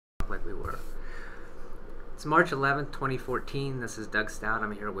like we were. It's March 11th, 2014. This is Doug Stout.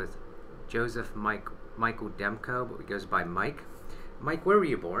 I'm here with Michael Demco, but he goes by Mike. Mike, where were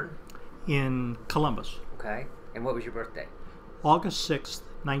you born? In Columbus. Okay. And what was your birthday? August 6th,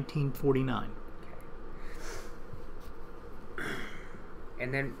 1949. Okay.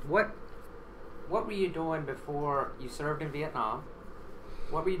 And then what were you doing before you served in Vietnam?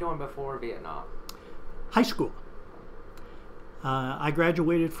 What were you doing before Vietnam? High school. I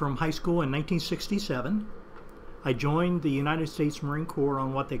graduated from high school in 1967. I joined the United States Marine Corps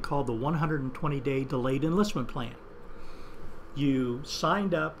on what they call the 120-day delayed enlistment plan. You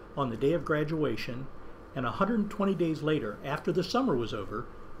signed up on the day of graduation, and 120 days later, after the summer was over,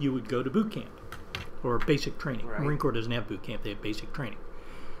 you would go to boot camp, or basic training. Right. Marine Corps doesn't have boot camp, they have basic training.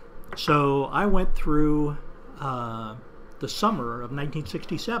 So I went through the summer of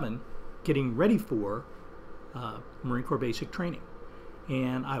 1967 getting ready for Marine Corps basic training.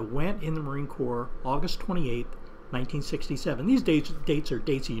 And I went in the Marine Corps August 28th, 1967. These dates are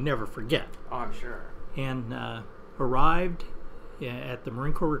dates that you never forget. Oh, I'm sure. And arrived at the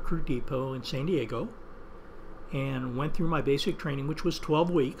Marine Corps Recruit Depot in San Diego and went through my basic training, which was 12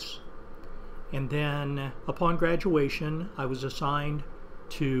 weeks. And then upon graduation, I was assigned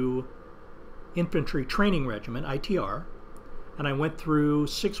to Infantry Training Regiment, ITR, and I went through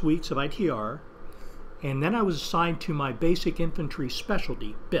 6 weeks of ITR. And then I was assigned to my Basic Infantry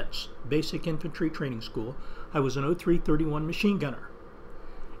Specialty, BITS, Basic Infantry Training School. I was an 0331 machine gunner.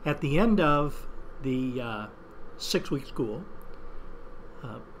 At the end of the 6-week school,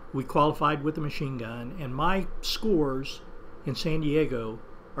 we qualified with the machine gun, and my scores in San Diego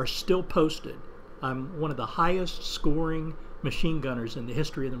are still posted. I'm one of the highest scoring machine gunners in the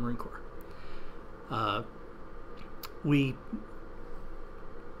history of the Marine Corps.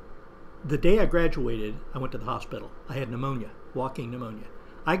 The day I graduated, I went to the hospital. I had pneumonia, walking pneumonia.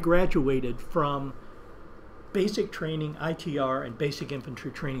 I graduated from basic training, ITR, and basic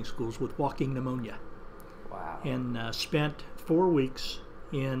infantry training schools with walking pneumonia. Wow. And spent 4 weeks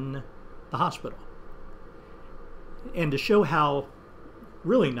in the hospital. And to show how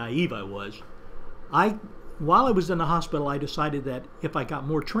really naive I was, while I was in the hospital, I decided that if I got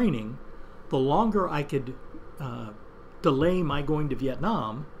more training, the longer I could delay my going to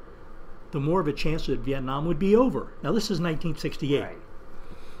Vietnam, the more of a chance that Vietnam would be over. Now, this is 1968. Right.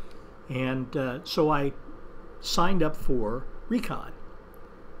 And so I signed up for recon.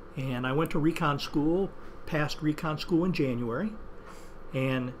 And I went to recon school, passed recon school in January,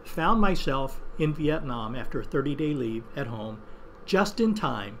 and found myself in Vietnam after a 30-day leave at home, just in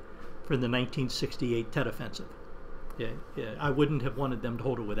time for the 1968 Tet Offensive. I wouldn't have wanted them to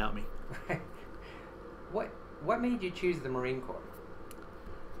hold it without me. What made you choose the Marine Corps?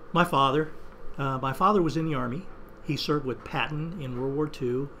 My father was in the Army. He served with Patton in World War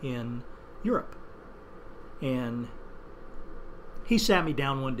II in Europe. And he sat me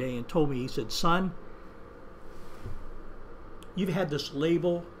down one day and told me, he said, "Son, you've had this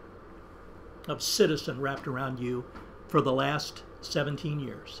label of citizen wrapped around you for the last 17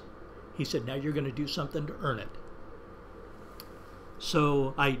 years. He said, now you're going to do something to earn it."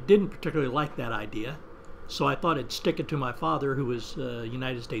 So I didn't particularly like that idea. So I thought I'd stick it to my father, who was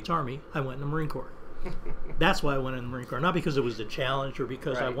United States Army. I went in the Marine Corps. That's why I went in the Marine Corps. Not because it was a challenge or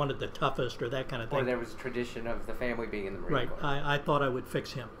because I wanted the toughest or that kind of thing. Or there was a tradition of the family being in the Marine Corps. Right. I thought I would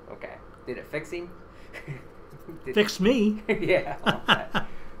fix him. Okay. Did it fix him? Fix me? Yeah. Okay.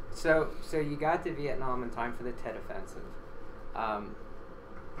 So you got to Vietnam in time for the Tet Offensive. I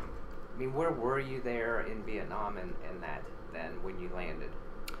mean, where were you there in Vietnam and that then when you landed?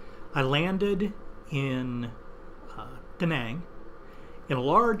 I landed in Da Nang in a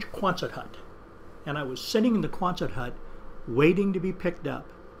large Quonset hut. And I was sitting in the Quonset hut waiting to be picked up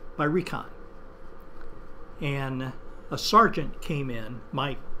by recon. And a sergeant came in,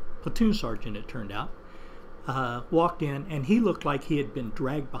 my platoon sergeant it turned out, walked in, and he looked like he had been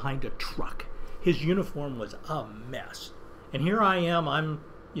dragged behind a truck. His uniform was a mess. And here I am, I'm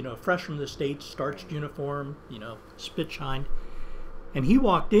fresh from the States, starched uniform, spit shined. And he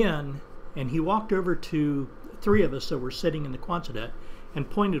walked in, and he walked over to 3 of us that were sitting in the Quonset hut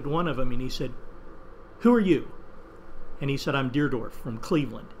and pointed to one of them, and he said, "Who are you?" And he said, "I'm Deerdorf from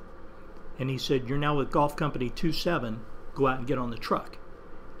Cleveland." And he said, "You're now with Golf Company 27. Go out and get on the truck."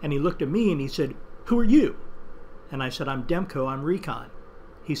 And he looked at me and he said, "Who are you?" And I said, "I'm Demco, I'm recon."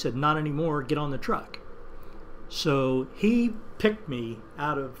 He said, "Not anymore, get on the truck." So he picked me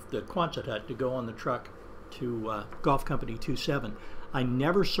out of the Quonset hut to go on the truck to Golf Company 27. I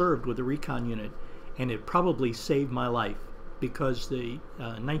never served with a recon unit, and it probably saved my life because the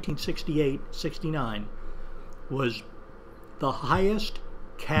 1968-69 was the highest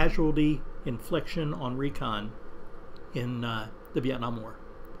casualty infliction on recon in the Vietnam War.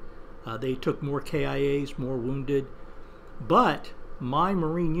 They took more KIAs, more wounded, but my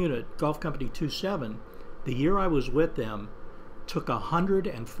Marine unit, Gulf Company 27, the year I was with them, took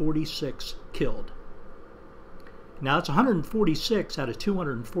 146 killed. Now it's 146 out of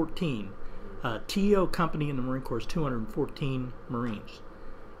 214. TO company in the Marine Corps is 214 Marines.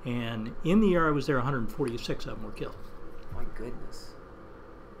 And in the year I was there, 146 of them were killed. My goodness.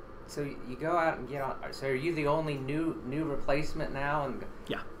 So you go out and get on. So are you the only new replacement now? And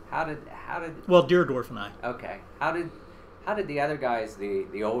yeah. How did? Well, Deerdorf and I. Okay. How did the other guys,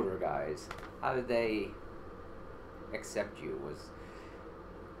 the older guys, how did they accept you? Was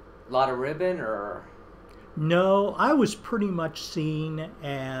a lot of ribbon or? No, I was pretty much seen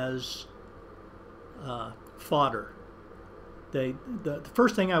as fodder. The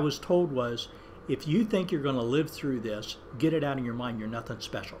first thing I was told was, if you think you're going to live through this, get it out of your mind. You're nothing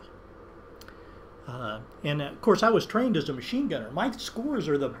special. And of course, I was trained as a machine gunner. My scores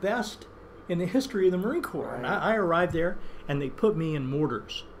are the best in the history of the Marine Corps. Right. And I arrived there, and they put me in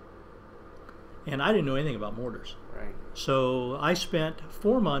mortars. And I didn't know anything about mortars. Right. So I spent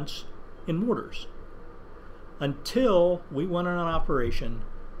 4 months in mortars until we went on an operation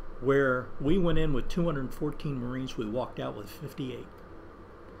where we went in with 214 Marines. We walked out with 58.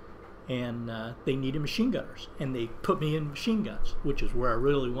 And they needed machine gunners. And they put me in machine guns, which is where I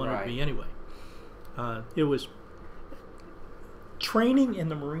really wanted to be anyway. It was training in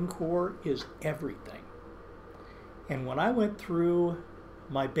the Marine Corps is everything. And when I went through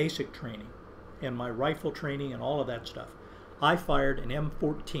my basic training and my rifle training and all of that stuff, I fired an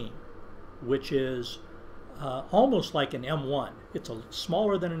M14, which is almost like an M1. It's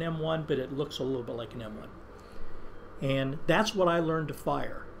smaller than an M1, but it looks a little bit like an M1. And that's what I learned to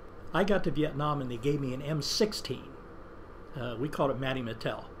fire. I got to Vietnam and they gave me an M16. We called it Matty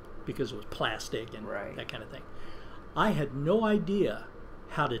Mattel because it was plastic and that kind of thing. I had no idea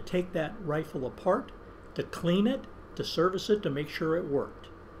how to take that rifle apart, to clean it, to service it, to make sure it worked.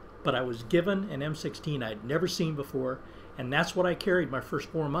 But I was given an M16 I'd never seen before, and that's what I carried my first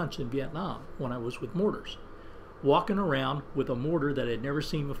 4 months in Vietnam when I was with mortars. Walking around with a mortar that I'd never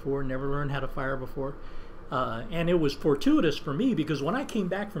seen before, never learned how to fire before. And it was fortuitous for me because when I came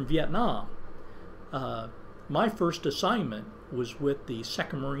back from Vietnam, my first assignment was with the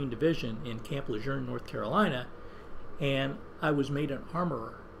 2nd Marine Division in Camp Lejeune, North Carolina, and I was made an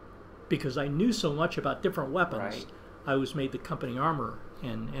armorer because I knew so much about different weapons. Right. I was made the company armorer,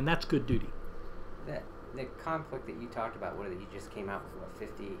 and that's good duty. The conflict that you talked about, where you just came out with, what,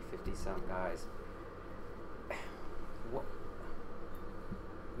 50 some guys.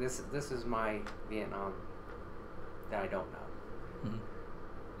 This is my Vietnam that I don't know. Mm-hmm.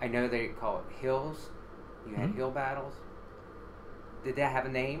 I know they call it hills. You had hill battles. Did that have a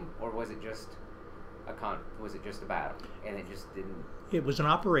name, or was it just a battle, and it just didn't? It was an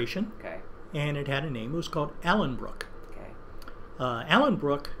operation. Okay. And it had a name. It was called Allenbrook. Okay.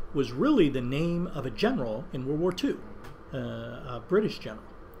 Allenbrook was really the name of a general in World War II, a British general,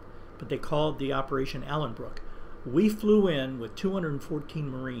 but they called the operation Allenbrook. We flew in with 214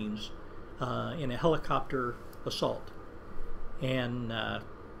 Marines in a helicopter assault, and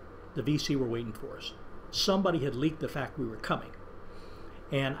the VC were waiting for us. Somebody had leaked the fact we were coming,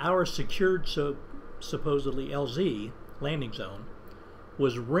 and our secured, supposedly LZ landing zone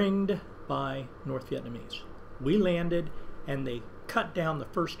was ringed by North Vietnamese. We landed, and they cut down the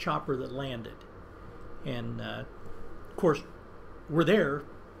first chopper that landed, and of course we're there.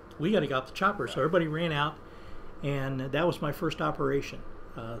 We got to get off the chopper, so everybody ran out, and that was my first operation.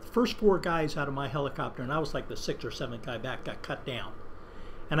 The first 4 guys out of my helicopter, and I was like the 6th or 7th guy back, got cut down.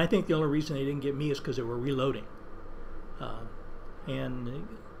 And I think the only reason they didn't get me is because they were reloading. And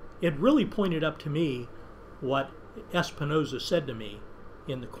it really pointed up to me what Espinosa said to me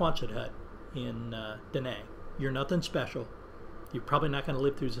in the Quonset hut in Da Nang. You're nothing special. You're probably not going to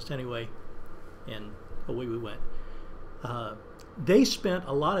live through this anyway. And away we went. They spent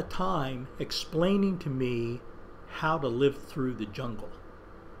a lot of time explaining to me how to live through the jungle.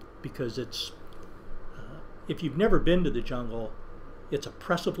 Because it's, if you've never been to the jungle, it's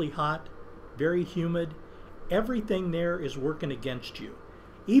oppressively hot, very humid. Everything there is working against you.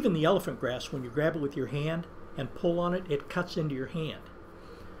 Even the elephant grass, when you grab it with your hand and pull on it, it cuts into your hand.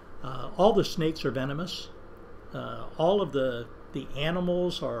 All the snakes are venomous. All of the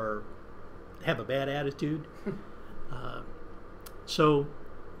animals have a bad attitude. So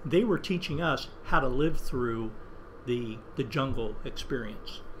they were teaching us how to live through the jungle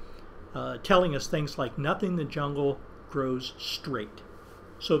experience. Telling us things like nothing in the jungle grows straight.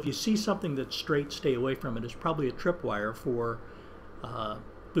 So if you see something that's straight, stay away from it. It's probably a tripwire for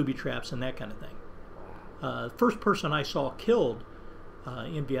booby traps and that kind of thing. Wow. First person I saw killed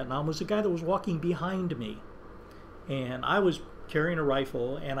in Vietnam was a guy that was walking behind me. And I was carrying a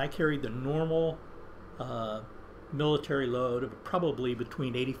rifle, and I carried the normal military load of probably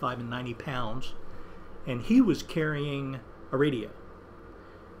between 85 and 90 pounds. And he was carrying a radio.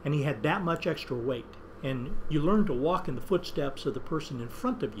 And he had that much extra weight. And you learn to walk in the footsteps of the person in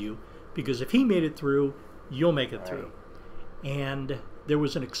front of you, because if he made it through, you'll make it through. And there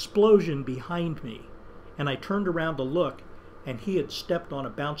was an explosion behind me. And I turned around to look, and he had stepped on a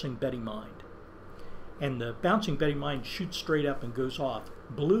bouncing Betty Mind. And the bouncing Betty Mind shoots straight up and goes off,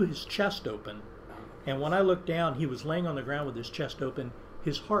 blew his chest open. And when I looked down, he was laying on the ground with his chest open.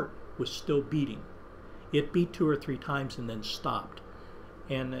 His heart was still beating. It beat 2 or 3 times and then stopped.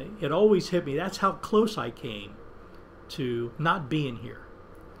 And it always hit me. That's how close I came to not being here.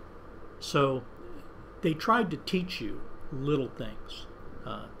 So they tried to teach you little things,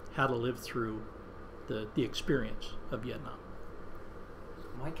 how to live through the experience of Vietnam.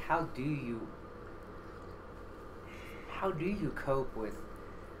 Mike, how do you cope with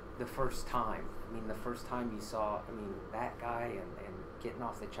the first time? I mean, the first time you saw, that guy and getting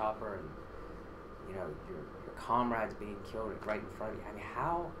off the chopper and, your comrades being killed right in front of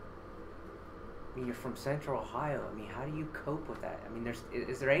you. You're from Central Ohio. How do you cope with that?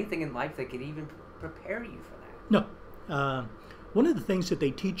 Is there anything in life that could even prepare you for that? No. One of the things that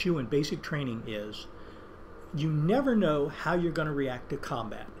they teach you in basic training is you never know how you're going to react to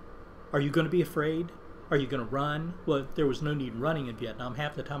combat. Are you going to be afraid? Are you going to run? Well, there was no need running in Vietnam.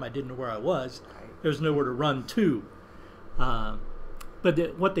 Half the time I didn't know where I was. There was nowhere to run to.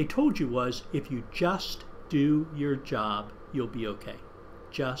 But what they told you was, if you just do your job, you'll be okay.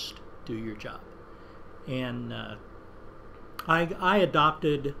 Just do your job. And I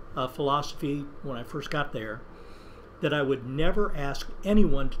adopted a philosophy when I first got there that I would never ask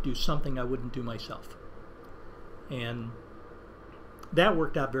anyone to do something I wouldn't do myself. And that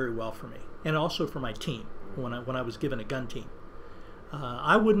worked out very well for me, and also for my team when I was given a gun team.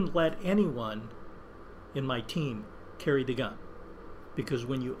 I wouldn't let anyone in my team carry the gun, because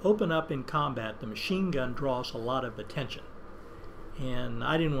when you open up in combat, the machine gun draws a lot of attention, and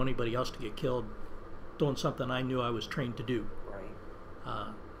I didn't want anybody else to get killed doing something I knew I was trained to do.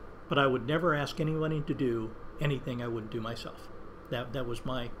 Right. But I would never ask anyone to do anything I wouldn't do myself. That was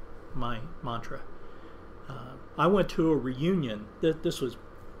my mantra. I went to a reunion. This was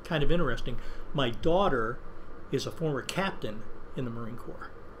kind of interesting. My daughter is a former captain in the Marine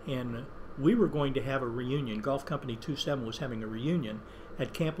Corps, and we were going to have a reunion. Golf Company 27 was having a reunion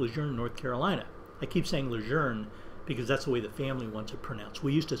at Camp Lejeune, North Carolina. I keep saying Lejeune because that's the way the family wants it pronounced.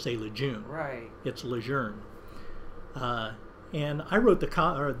 We used to say Lejeune. Right. It's Lejeune. And I wrote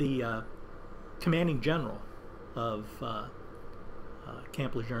the commanding general of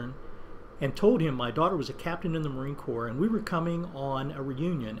Camp Lejeune and told him my daughter was a captain in the Marine Corps, and we were coming on a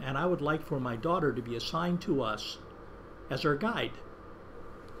reunion, and I would like for my daughter to be assigned to us as our guide.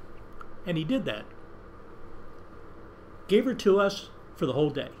 And he did that. Gave her to us for the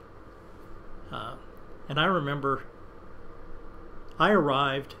whole day. And I remember I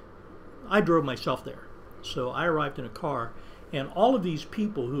arrived, I drove myself there. So I arrived in a car, and all of these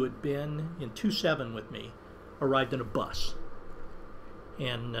people who had been in 27 with me arrived in a bus.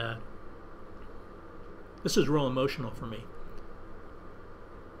 And this is real emotional for me.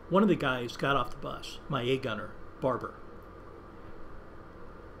 One of the guys got off the bus, my A gunner, Barber.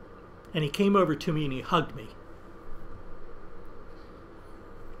 And he came over to me and he hugged me.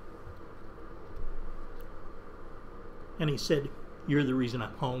 And he said, "You're the reason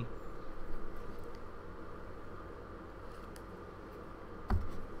I'm home."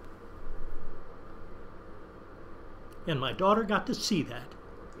 And my daughter got to see that.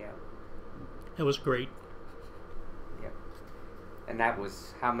 Yeah. It was great. Yep. And that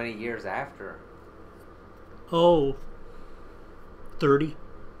was how many years after? Oh, 30.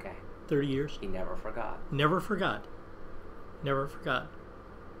 Okay. 30 years. He never forgot. Never forgot. Never forgot.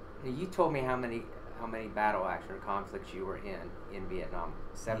 You told me how many battle action conflicts you were in Vietnam.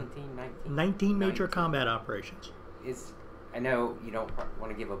 17, 19? 19 major combat operations. I know you don't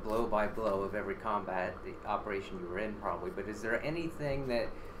want to give a blow-by-blow of every combat operation you were in, probably, but is there anything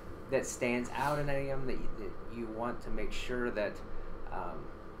that stands out in any of them that you want to make sure that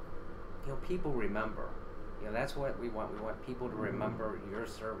people remember? That's what we want. We want people to remember your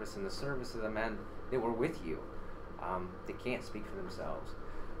service and the service of the men that were with you. They can't speak for themselves.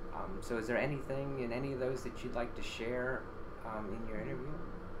 So is there anything in any of those that you'd like to share in your interview?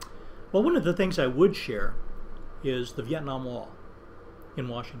 Well, one of the things I would share is the Vietnam Wall in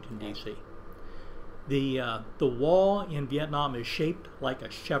Washington, D.C. The wall in Vietnam is shaped like a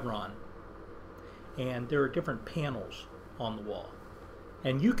chevron, and there are different panels on the wall.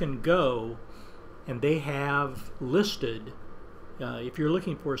 And you can go, and they have listed, if you're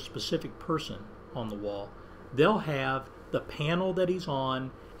looking for a specific person on the wall, they'll have the panel that he's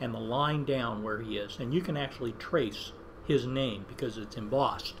on and the line down where he is. And you can actually trace his name because it's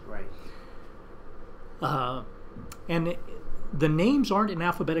embossed. Right. The names aren't in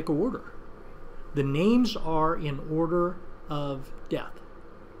alphabetical order. The names are in order of death.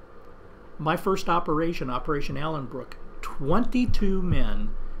 My first operation, Operation Allenbrook, 22 men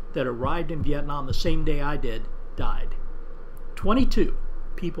that arrived in Vietnam the same day I did died. 22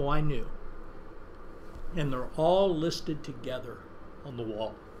 people I knew. And they're all listed together on the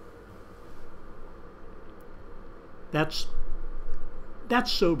wall. That's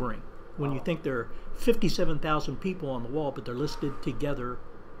sobering when you think there are 57,000 people on the wall, but they're listed together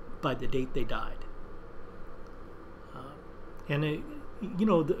by the date they died. The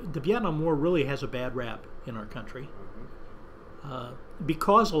Vietnam War really has a bad rap in our country.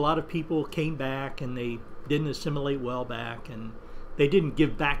 Because a lot of people came back and they didn't assimilate well back, and they didn't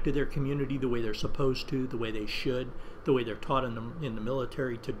give back to their community the way they're supposed to, the way they should, the way they're taught in the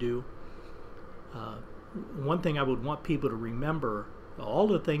military to do. One thing I would want people to remember, all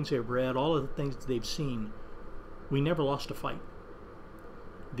the things they've read, all of the things they've seen, we never lost a fight.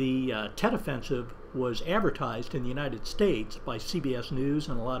 The Tet Offensive was advertised in the United States by CBS News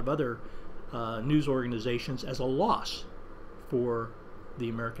and a lot of other news organizations as a loss for the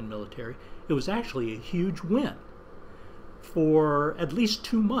American military. It was actually a huge win. For at least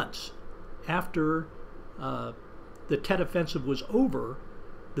 2 months after the Tet Offensive was over,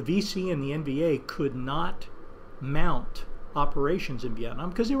 the VC and the NVA could not mount operations in Vietnam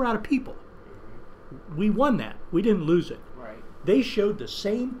because they were out of people. We won that. We didn't lose it. Right. They showed the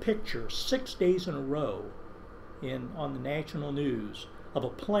same picture 6 days in a row on the national news of a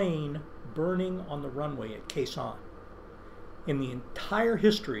plane burning on the runway at Khe Sanh. In the entire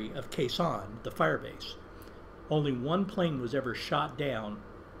history of Khe Sanh, the firebase, only one plane was ever shot down,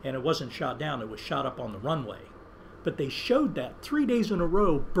 and it wasn't shot down, it was shot up on the runway. But they showed that 3 days in a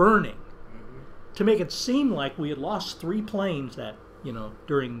row burning to make it seem like we had lost 3 planes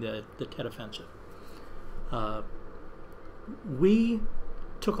during the Tet Offensive. We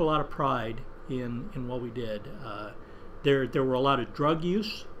took a lot of pride in what we did. There were a lot of drug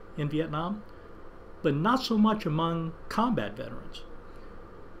use in Vietnam, but not so much among combat veterans.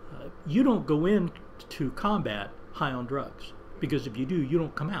 You don't go into combat high on drugs, because if you do, you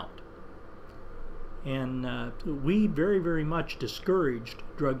don't come out. And we very, very much discouraged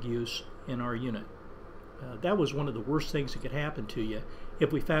drug use in our unit. That was one of the worst things that could happen to you.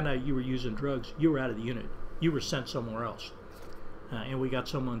 If we found out you were using drugs, you were out of the unit. You were sent somewhere else. And we got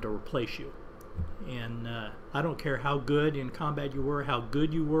someone to replace you. And I don't care how good in combat you were, how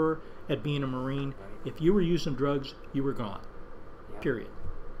good you were at being a Marine. If you were using drugs, you were gone. Yeah. Period.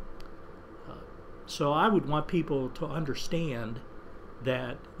 So I would want people to understand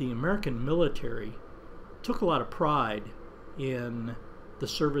that the American military took a lot of pride in the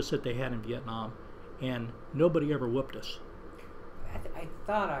service that they had in Vietnam, and nobody ever whooped us. I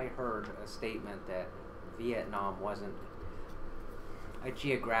thought I heard a statement that Vietnam wasn't a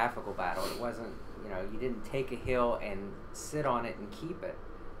geographical battle. It wasn't, you didn't take a hill and sit on it and keep it,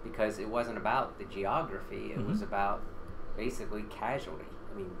 because it wasn't about the geography. It was about basically casualty.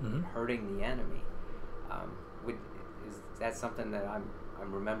 I mean, hurting the enemy. Is that something that I'm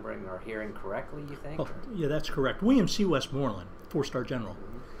remembering or hearing correctly, you think? Oh, yeah, that's correct. William C. Westmoreland, 4-star general,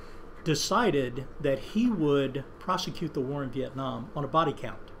 decided that he would prosecute the war in Vietnam on a body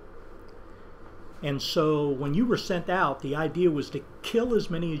count. And so when you were sent out, the idea was to kill as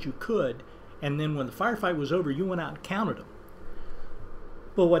many as you could, and then when the firefight was over, you went out and counted them.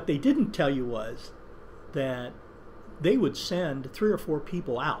 But what they didn't tell you was that they would send 3 or 4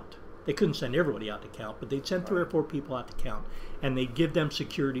 people out. They couldn't send everybody out to count, but they'd send 3 or 4 people out to count, and they'd give them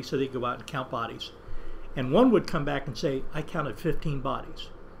security so they'd go out and count bodies. And one would come back and say, I counted 15 bodies.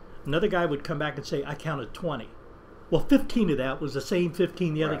 Another guy would come back and say, I counted 20. Well, 15 of that was the same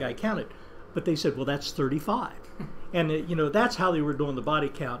 15 the other guy counted. But they said, well, that's 35. And, that's how they were doing the body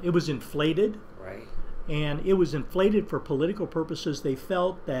count. It was inflated. Right. And it was inflated for political purposes. They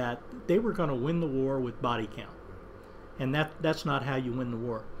felt that they were going to win the war with body count. And that's not how you win the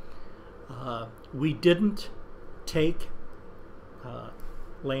war. We didn't take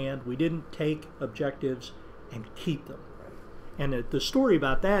land. We didn't take objectives and keep them. And the story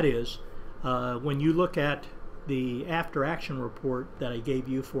about that is, when you look at the after-action report that I gave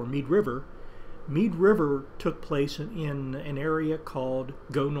you for Meade River took place in an area called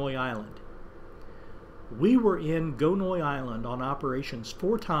Go Noi Island. We were in Gonoy Island on operations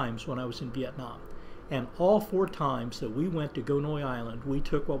 4 times when I was in Vietnam. And all 4 times that we went to Gonoy Island, we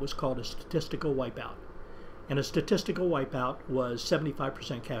took what was called a statistical wipeout. And a statistical wipeout was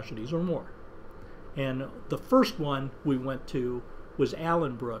 75% casualties or more. And the first one we went to was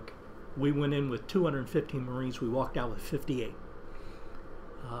Allenbrook. We went in with 215 Marines. We walked out with 58.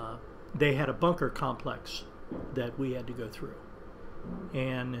 They had a bunker complex that we had to go through.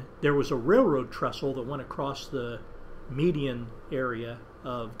 And there was a railroad trestle that went across the median area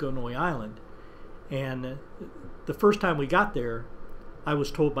of Gonoy Island. And the first time we got there, I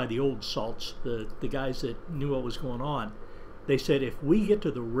was told by the old salts, the guys that knew what was going on, they said, if we get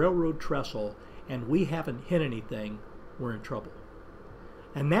to the railroad trestle and we haven't hit anything, we're in trouble.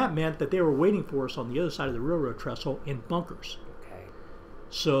 And that meant that they were waiting for us on the other side of the railroad trestle in bunkers. Okay.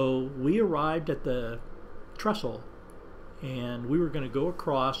 So we arrived at the trestle, and we were going to go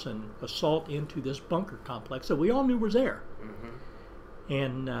across and assault into this bunker complex that we all knew was there. Mm-hmm.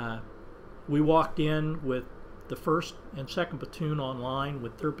 And we walked in with the 1st and 2nd platoon online,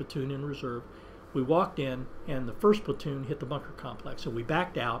 with 3rd platoon in reserve. We walked in, and the 1st platoon hit the bunker complex. So we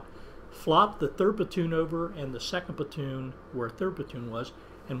backed out, flopped the 3rd platoon over and the 2nd platoon where 3rd platoon was,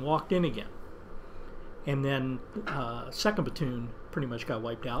 and walked in again. And then 2nd platoon pretty much got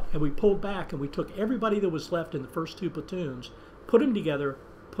wiped out, and we pulled back, and we took everybody that was left in the first 2 platoons, put them together,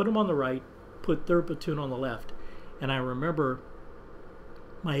 put them on the right, put 3rd platoon on the left. And I remember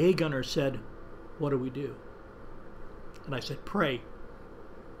my A gunner said, "What do we do?" And I said, "Pray."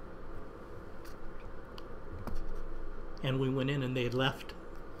 And we went in, and they had left.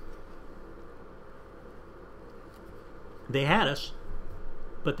 They had us,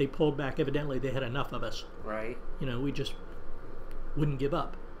 but they pulled back. Evidently, they had enough of us. Right. You know, we just wouldn't give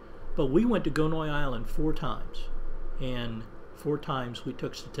up. But we went to Gonoy Island 4 times, and 4 times we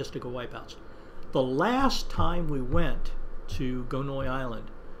took statistical wipeouts. The last time we went to Gonoy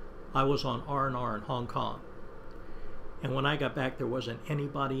Island, I was on R&R in Hong Kong. And when I got back, there wasn't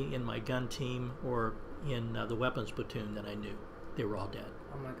anybody in my gun team or in the weapons platoon that I knew. They were all dead.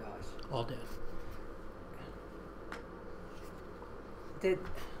 Oh my gosh. All dead. Did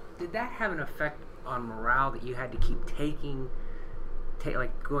that have an effect on morale that you had to keep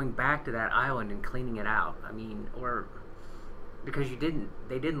like going back to that island and cleaning it out? I mean, or because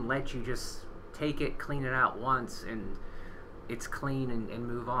they didn't let you just take it, clean it out once, and it's clean and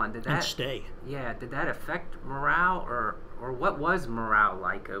move on. Did that and stay? Yeah. Did that affect morale, or what was morale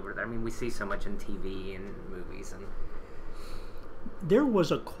like over there? I mean, we see so much on TV and movies, and there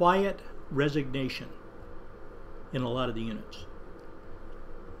was a quiet resignation in a lot of the units.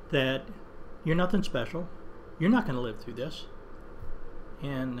 That you're nothing special, you're not going to live through this.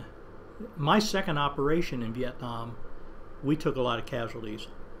 And my 2nd operation in Vietnam, we took a lot of casualties.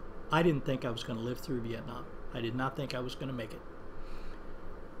 I didn't think I was going to live through Vietnam. I did not think I was going to make it.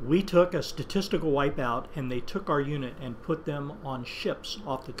 We took a statistical wipeout, and they took our unit and put them on ships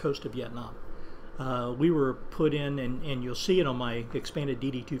off the coast of Vietnam. We were put in, and you'll see it on my expanded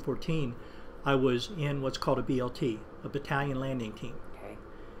DD-214, I was in what's called a BLT, a battalion landing team.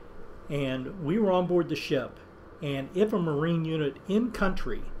 And we were on board the ship, and if a Marine unit in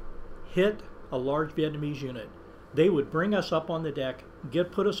country hit a large Vietnamese unit, they would bring us up on the deck,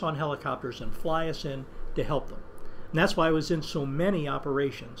 put us on helicopters, and fly us in to help them. And that's why I was in so many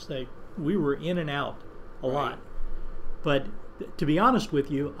operations. We were in and out a lot. But to be honest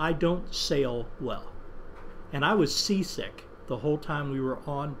with you, I don't sail well. And I was seasick the whole time we were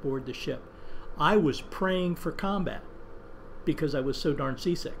on board the ship. I was praying for combat because I was so darn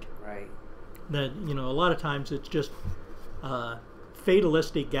seasick. Right. That, you know, a lot of times it's just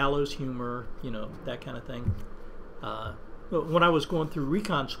fatalistic gallows humor, you know, that kind of thing. When I was going through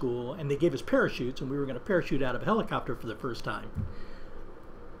recon school and they gave us parachutes and we were going to parachute out of a helicopter for the first time,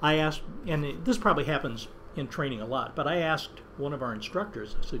 I asked, and this probably happens in training a lot, but I asked one of our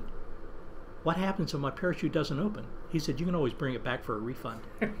instructors, I said, "What happens if my parachute doesn't open?" He said, "You can always bring it back for a refund."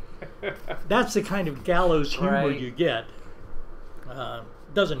 That's the kind of gallows humor you get.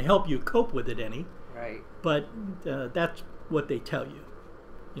 Doesn't help you cope with it any. Right. But that's what they tell you.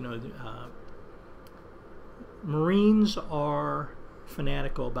 You know, Marines are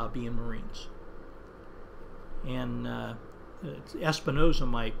fanatical about being Marines. And Espinosa,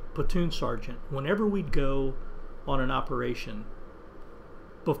 my platoon sergeant, whenever we'd go on an operation,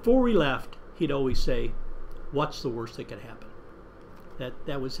 before we left, he'd always say, "What's the worst that could happen?"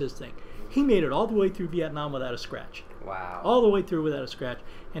 That was his thing. He made it all the way through Vietnam without a scratch. Wow. All the way through without a scratch.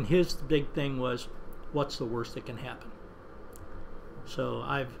 And his big thing was, what's the worst that can happen? So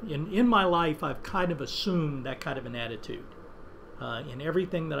in my life, I've kind of assumed that kind of an attitude. In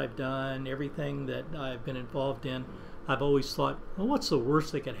everything that I've done, everything that I've been involved in, I've always thought, well, what's the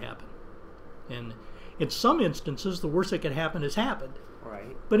worst that could happen? And in some instances, the worst that could happen has happened.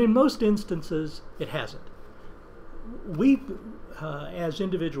 Right. But in most instances, it hasn't. We, as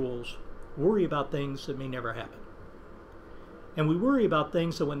individuals, worry about things that may never happen. And we worry about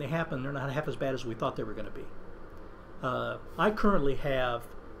things that when they happen, they're not half as bad as we thought they were going to be. I currently have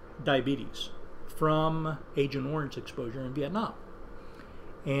diabetes from Agent Orange exposure in Vietnam.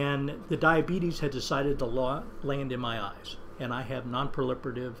 And the diabetes had decided to land in my eyes. And I have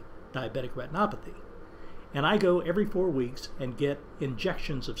non-proliferative diabetic retinopathy. And I go every 4 weeks and get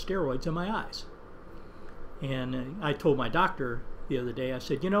injections of steroids in my eyes. And I told my doctor the other day, I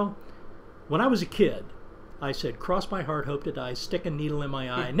said, you know, when I was a kid, I said, cross my heart, hope to die, stick a needle in my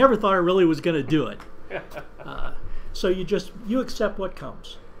eye. I never thought I really was going to do it. So you accept what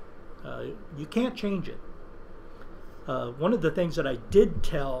comes. You can't change it. One of the things that I did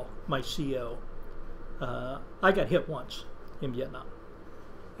tell my CO, I got hit once in Vietnam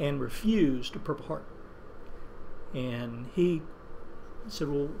and refused a Purple Heart. And he said,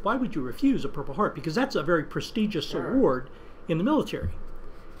 well, why would you refuse a Purple Heart? Because that's a very prestigious award in the military.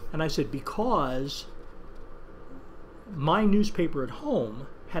 And I said, because my newspaper at home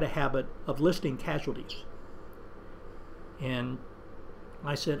had a habit of listing casualties. And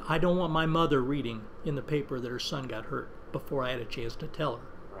I said, I don't want my mother reading in the paper that her son got hurt before I had a chance to tell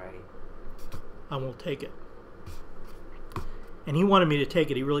her. Right. I won't take it. And he wanted me to take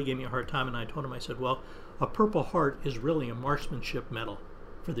it. He really gave me a hard time. And I told him, I said, well, a Purple Heart is really a marksmanship medal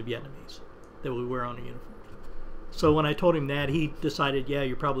for the Vietnamese that we wear on our uniforms. So when I told him that, he decided, yeah,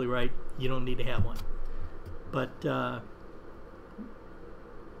 you're probably right. You don't need to have one. But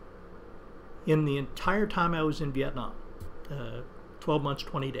in the entire time I was in Vietnam, 12 months,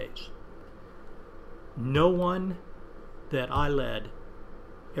 20 days, no one that I led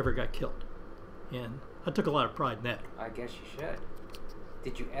ever got killed. And I took a lot of pride in that. I guess you should.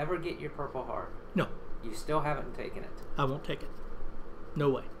 Did you ever get your Purple Heart? No. You still haven't taken it? I won't take it. No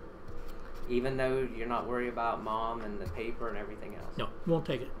way. Even though you're not worried about mom and the paper and everything else? No, won't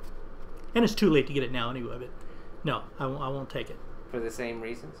take it. And it's too late to get it now anyway, but no, I won't take it. For the same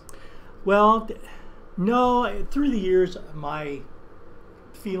reasons? Well, no, through the years, my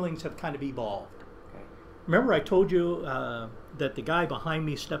feelings have kind of evolved. Okay. Remember I told you that the guy behind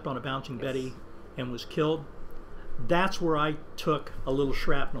me stepped on a bouncing Yes. Betty and was killed? That's where I took a little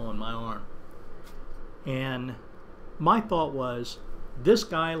shrapnel in my arm. And my thought was, this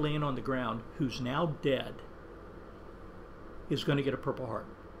guy laying on the ground, who's now dead, is going to get a Purple Heart.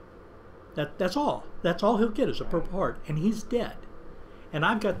 That's all. That's all he'll get is a Purple Heart. And he's dead. And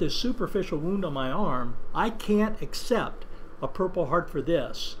I've got this superficial wound on my arm. I can't accept a Purple Heart for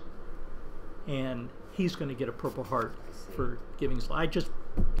this. And he's going to get a Purple Heart for giving his life. I just,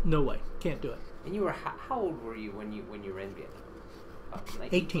 no way. Can't do it. And you were, how old were you when you were in Vietnam?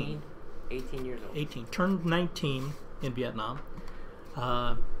 Like 18. 18 years old. 18. Turned 19 in Vietnam.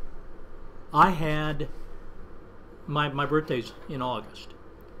 I had, my birthday's in August.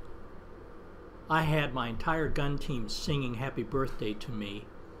 I had my entire gun team singing happy birthday to me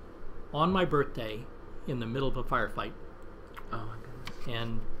on my birthday in the middle of a firefight. Oh my goodness.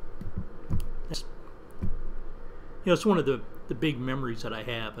 And it's, it's one of the big memories that I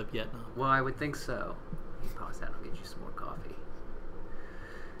have of Vietnam. Well, I would think so. You pause that, I'll get you some more coffee.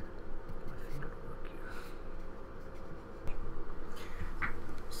 My finger to work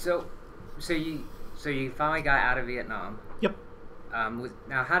here. So you finally got out of Vietnam. Yep.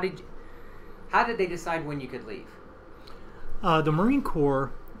 Now, how did they decide when you could leave? The Marine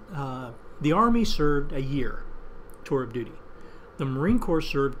Corps, the Army served a year tour of duty. The Marine Corps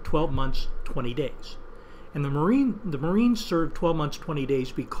served 12 months, 20 days. And the Marines served 12 months, 20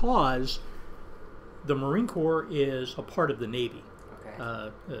 days because the Marine Corps is a part of the Navy. Okay.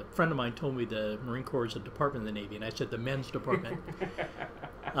 A friend of mine told me the Marine Corps is a department of the Navy, and I said the men's department.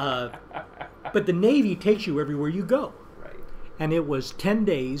 But the Navy takes you everywhere you go. Right. And it was 10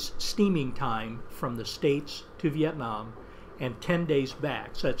 days steaming time from the States to Vietnam and 10 days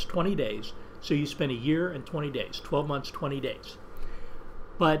back. So that's 20 days. So you spent a year and 20 days, 12 months, 20 days.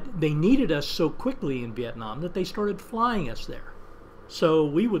 But they needed us so quickly in Vietnam that they started flying us there. So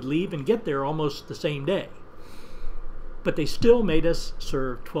we would leave and get there almost the same day. But they still made us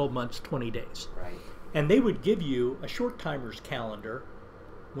serve 12 months, 20 days. Right. And they would give you a short timer's calendar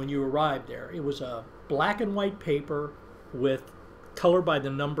when you arrived there. It was a black and white paper with color by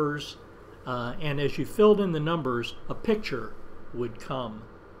the numbers. And as you filled in the numbers, a picture would come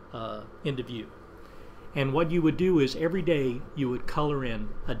into view. And what you would do is every day you would color in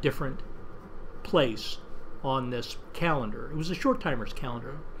a different place on this calendar. It was a short timers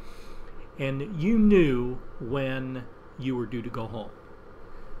calendar. And you knew when you were due to go home.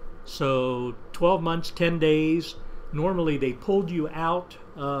 So 12 months, 10 days, normally they pulled you out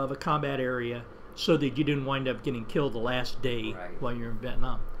of a combat area so that you didn't wind up getting killed the last day while you're in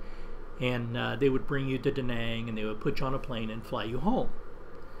Vietnam. And they would bring you to Da Nang and they would put you on a plane and fly you home.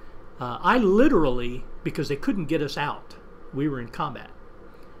 I literally, because they couldn't get us out, we were in combat.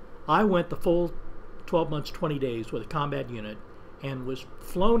 I went the full 12 months, 20 days with a combat unit and was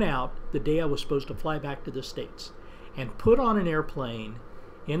flown out the day I was supposed to fly back to the States and put on an airplane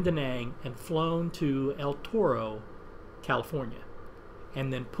in Da Nang and flown to El Toro, California,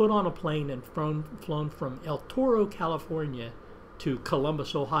 and then put on a plane and flown from El Toro, California to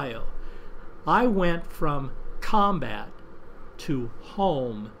Columbus, Ohio. I went from combat to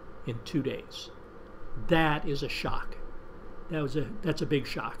home in 2 days. That is a shock. That's a big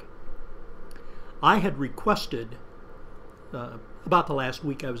shock. I had requested about the last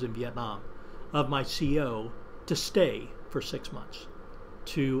week I was in Vietnam of my CO to stay for 6 months,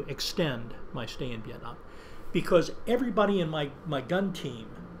 to extend my stay in Vietnam, because everybody in my gun team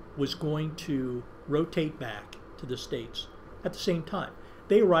was going to rotate back to the States at the same time.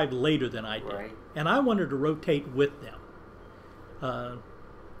 They arrived later than I did, and I wanted to rotate with them.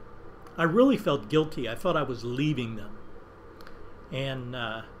 I really felt guilty. I thought I was leaving them. And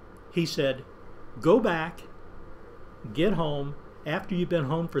he said, go back, get home. After you've been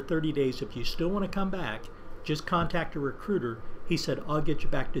home for 30 days, if you still want to come back, just contact a recruiter. He said, I'll get you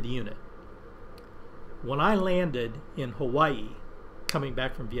back to the unit. When I landed in Hawaii, coming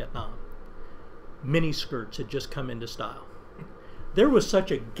back from Vietnam, miniskirts had just come into style. There was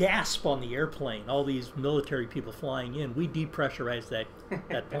such a gasp on the airplane, all these military people flying in. We depressurized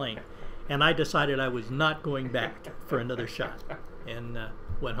that plane. And I decided I was not going back for another shot and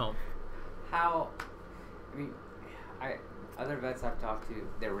went home. Other vets I've talked to,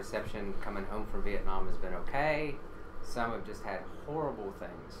 their reception coming home from Vietnam has been okay. Some have just had horrible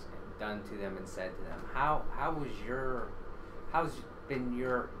things done to them and said to them.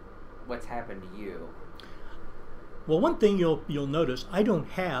 What's happened to you? Well, one thing you'll notice, I don't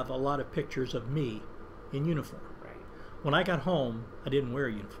have a lot of pictures of me in uniform. Right. When I got home, I didn't wear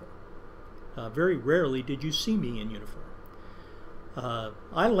a uniform. Very rarely did you see me in uniform.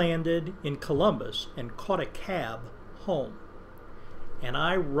 I landed in Columbus and caught a cab home. And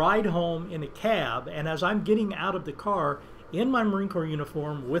I ride home in a cab, and as I'm getting out of the car in my Marine Corps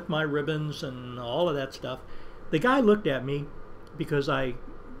uniform with my ribbons and all of that stuff, the guy looked at me because I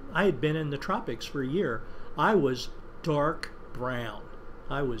had been in the tropics for a year. I was dark brown.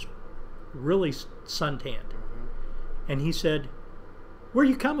 I was really suntanned. And he said, where are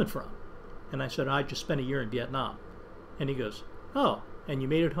you coming from? And I said, I just spent a year in Vietnam. And he goes, oh, and you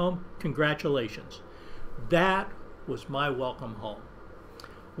made it home? Congratulations. That was my welcome home.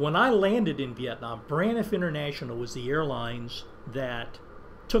 When I landed in Vietnam, Braniff International was the airlines that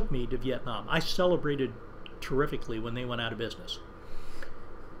took me to Vietnam. I celebrated terrifically when they went out of business.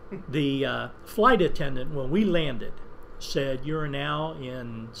 The flight attendant, when we landed, said, you're now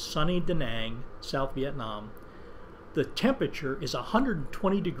in sunny Da Nang, South Vietnam. The temperature is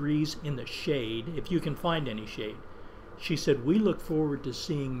 120 degrees in the shade, if you can find any shade. She said, we look forward to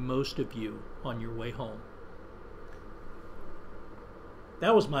seeing most of you on your way home.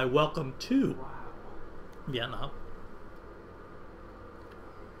 That was my welcome to Vietnam.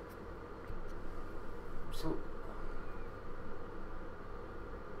 So,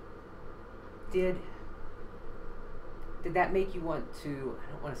 did that make you want to,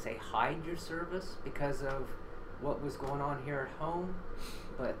 I don't want to say hide your service because of what was going on here at home,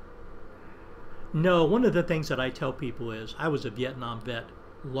 but... No, one of the things that I tell people is I was a Vietnam vet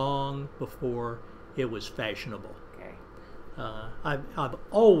long before it was fashionable. Okay. I've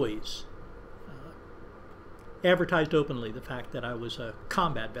always advertised openly the fact that I was a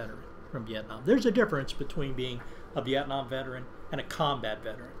combat veteran from Vietnam. There's a difference between being a Vietnam veteran and a combat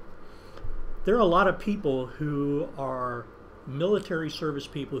veteran. There are a lot of people who are military service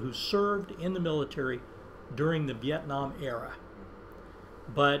people who served in the military during the Vietnam era,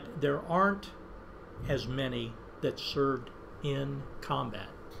 but there aren't as many that served in combat.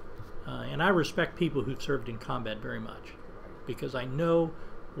 And I respect people who've served in combat very much because I know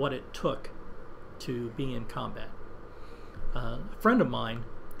what it took to be in combat. A friend of mine,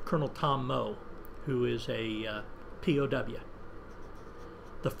 Colonel Tom Moe, who is a POW,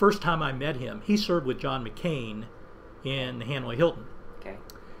 the first time I met him, he served with John McCain in the Hanoi Hilton. Okay.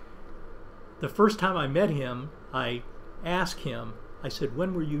 The first time I met him, I asked him, I said,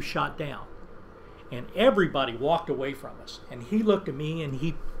 when were you shot down? And everybody walked away from us. And he looked at me and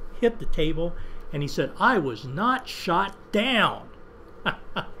he hit the table And he said, I was not shot down.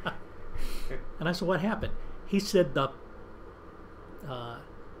 And I said, what happened? He said, the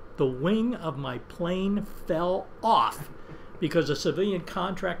wing of my plane fell off because a civilian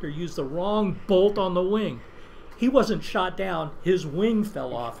contractor used the wrong bolt on the wing. He wasn't shot down. His wing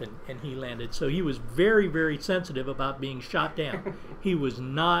fell off and he landed. So he was very, very sensitive about being shot down. He was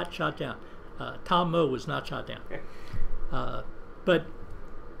not shot down. Tom Moe was not shot down. But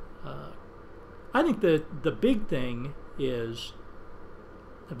I think the big thing is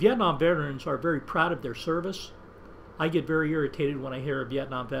Vietnam veterans are very proud of their service. I get very irritated when I hear a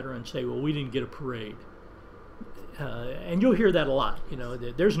Vietnam veteran say, well, we didn't get a parade. And you'll hear that a lot. You know,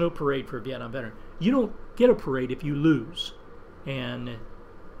 there's no parade for a Vietnam veteran. You don't get a parade if you lose. And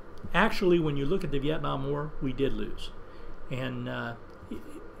actually, when you look at the Vietnam War, we did lose. And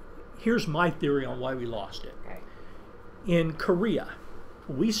here's my theory on why we lost it. Okay. In Korea,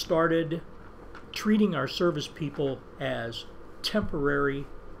 we started treating our service people as temporary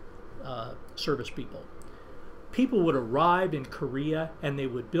service people. People would arrive in Korea and they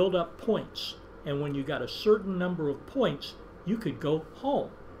would build up points. And when you got a certain number of points, you could go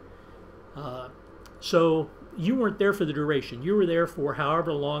home. So you weren't there for the duration. You were there for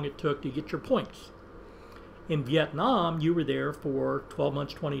however long it took to get your points. In Vietnam, you were there for 12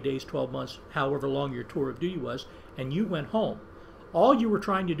 months, 20 days, 12 months, however long your tour of duty was, and you went home. All you were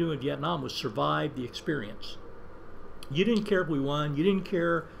trying to do in Vietnam was survive the experience. You didn't care if we won. You didn't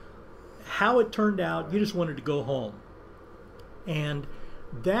care how it turned out. You just wanted to go home. And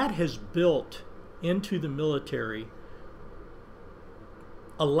that has built into the military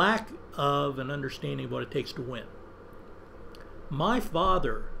a lack of an understanding of what it takes to win. My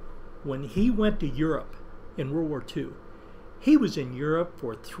father, when he went to Europe in World War II, he was in Europe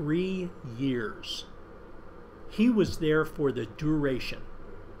for 3 years. He was there for the duration.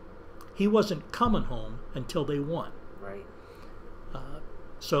 He wasn't coming home until they won. Right.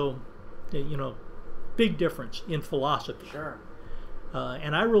 So, you know, big difference in philosophy. Sure.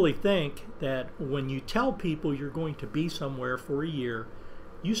 And I really think that when you tell people you're going to be somewhere for a year,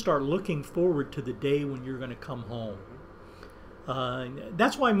 you start looking forward to the day when you're going to come home.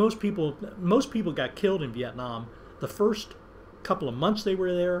 That's why most people got killed in Vietnam the first couple of months they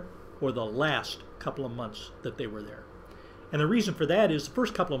were there, or the last couple of months that they were there. And the reason for that is the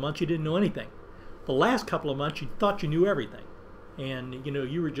first couple of months you didn't know anything. The last couple of months you thought you knew everything, and you know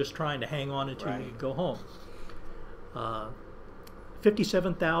you were just trying to hang on until you could go home.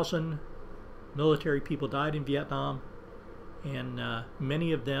 57,000 military people died in Vietnam, and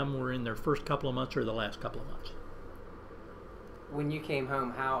many of them were in their first couple of months or the last couple of months. When you came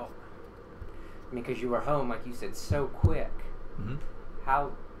home, how? I mean, because you were home, like you said, so quick. Mm-hmm.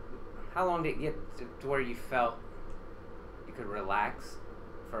 How long did it get to where you felt you could relax,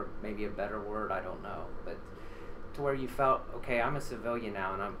 for maybe a better word, I don't know, but to where you felt, okay, I'm a civilian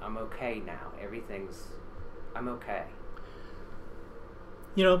now, and I'm okay now. I'm okay.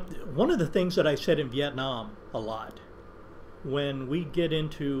 You know, one of the things that I said in Vietnam a lot, when we get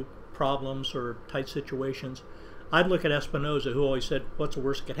into problems or tight situations, I'd look at Espinosa, who always said, what's the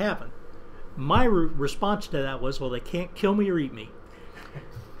worst that could happen? My response to that was, well, they can't kill me or eat me.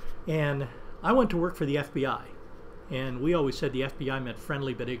 And I went to work for the FBI. And we always said the FBI meant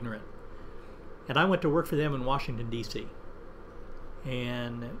friendly but ignorant. And I went to work for them in Washington, D.C.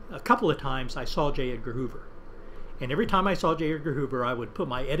 And a couple of times I saw J. Edgar Hoover. And every time I saw J. Edgar Hoover, I would put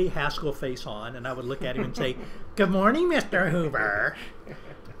my Eddie Haskell face on, and I would look at him and say, good morning, Mr. Hoover.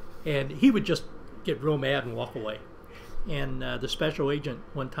 And he would just get real mad and walk away. And the special agent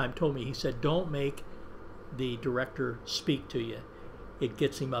one time told me, he said, don't make the director speak to you. It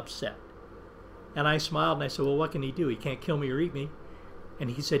gets him upset. And I smiled and I said, well, what can he do? He can't kill me or eat me. And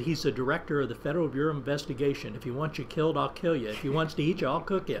he said, he's the director of the Federal Bureau of Investigation. If he wants you killed, I'll kill you. If he wants to eat you, I'll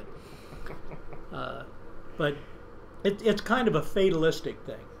cook you. But it's kind of a fatalistic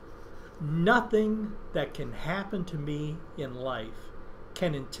thing. Nothing that can happen to me in life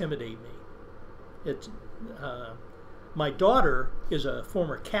can intimidate me. It's my daughter is a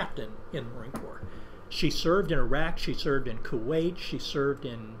former captain in the Marine Corps. She served in Iraq, she served in Kuwait, she served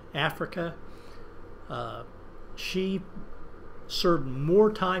in Africa. She served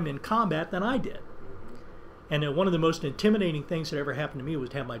more time in combat than I did. And one of the most intimidating things that ever happened to me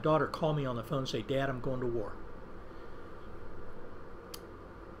was to have my daughter call me on the phone and say, Dad, I'm going to war.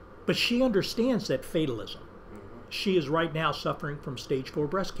 But she understands that fatalism. She is right now suffering from stage 4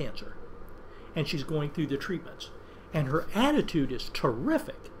 breast cancer. And she's going through the treatments. And her attitude is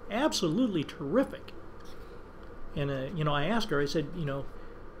terrific, absolutely terrific. And, you know, I asked her, I said, you know,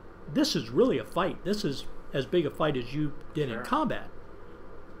 this is really a fight. This is as big a fight as you did in combat.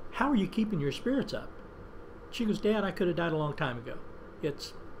 how are you keeping your spirits up? She goes, Dad, I could have died a long time ago.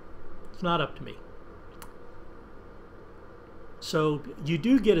 It's not up to me. So you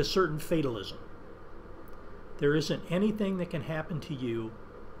do get a certain fatalism. There isn't anything that can happen to you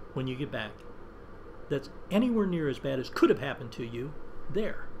when you get back that's anywhere near as bad as could have happened to you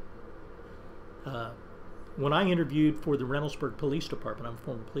there. When I interviewed for the Reynoldsburg Police Department, I'm a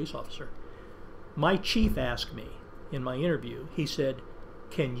former police officer, my chief asked me in my interview, he said,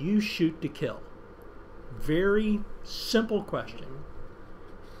 can you shoot to kill? Very simple question.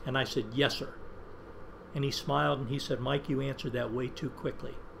 And I said, yes, sir. And he smiled and he said, Mike, you answered that way too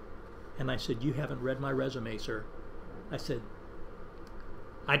quickly. And I said, you haven't read my resume, sir. I said,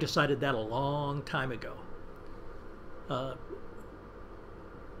 I decided that a long time ago.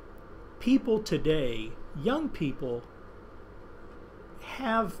 People today, young people,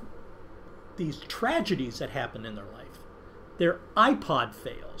 have these tragedies that happen in their life. Their iPod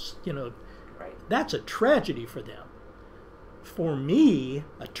fails, Right. That's a tragedy for them. For me,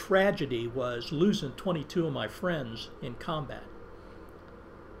 a tragedy was losing 22 of my friends in combat.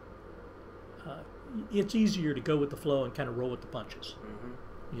 It's easier to go with the flow and kind of roll with the punches.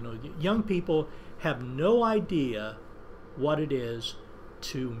 Young people have no idea what it is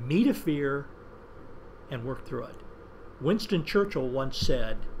to meet a fear and work through it. Winston Churchill once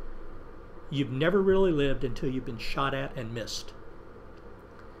said, you've never really lived until you've been shot at and missed.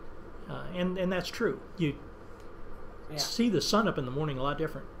 And that's true. You see the sun up in the morning a lot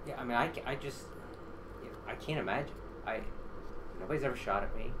different. Yeah, I mean, I can't imagine. Nobody's ever shot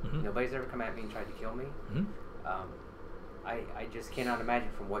at me. Nobody's ever come at me and tried to kill me. I just cannot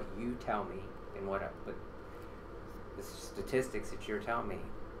imagine from what you tell me and but the statistics that you're telling me.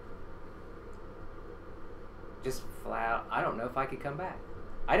 Just flat out, I don't know if I could come back.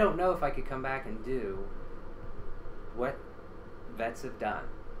 I don't know if I could come back and do what vets have done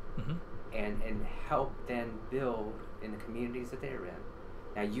and help then build in the communities that they're in.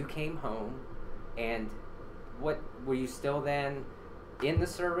 Now, you came home, and what were you still then in the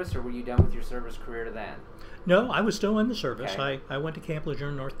service, or were you done with your service career to then? No, I was still in the service. Okay. I went to Camp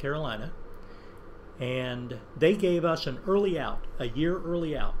Lejeune, North Carolina, and they gave us an early out, a year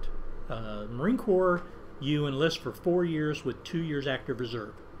early out. Marine Corps, you enlist for 4 years with 2 years active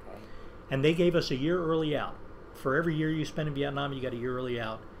reserve. Okay. And they gave us a year early out. For every year you spend in Vietnam, you got a year early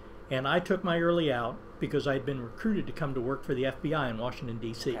out. And I took my early out because I'd been recruited to come to work for the FBI in Washington,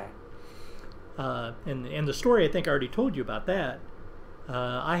 D.C. Okay. And the story, I think I already told you about that.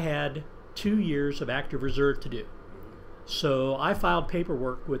 I had 2 years of active reserve to do. So I filed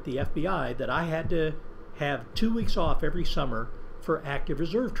paperwork with the FBI that I had to have 2 weeks off every summer for active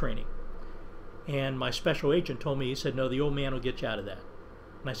reserve training. And my special agent told me, he said, no, the old man will get you out of that.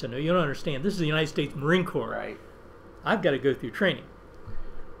 And I said, no, you don't understand. This is the United States Marine Corps. Right. I've got to go through training.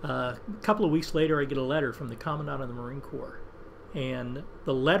 A couple of weeks later, I get a letter from the Commandant of the Marine Corps. And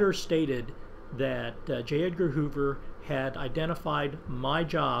the letter stated that J. Edgar Hoover had identified my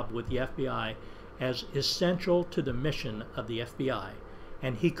job with the FBI as essential to the mission of the FBI,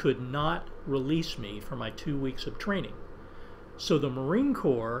 and he could not release me for my 2 weeks of training. So the Marine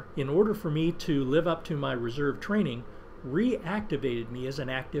Corps, in order for me to live up to my reserve training, reactivated me as an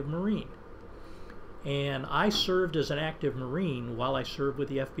active Marine. And I served as an active Marine while I served with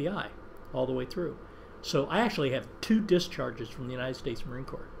the FBI all the way through. So I actually have 2 discharges from the United States Marine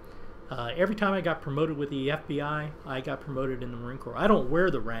Corps. Every time I got promoted with the FBI, I got promoted in the Marine Corps. I don't wear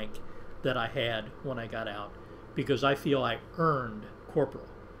the rank that I had when I got out because I feel I earned corporal,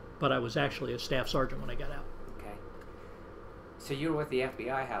 but I was actually a staff sergeant when I got out. Okay. So you were with the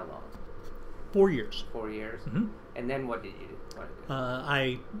FBI how long? 4 years. 4 years? And then what did you do?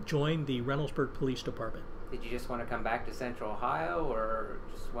 I joined the Reynoldsburg Police Department. Did you just want to come back to Central Ohio, or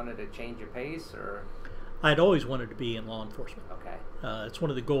just wanted to change your pace, or? I'd always wanted to be in law enforcement. Okay. It's one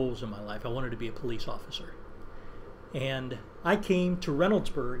of the goals in my life. I wanted to be a police officer. And I came to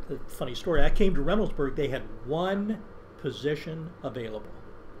Reynoldsburg, a funny story, I came to Reynoldsburg, they had 1 position available.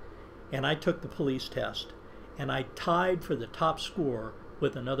 And I took the police test, and I tied for the top score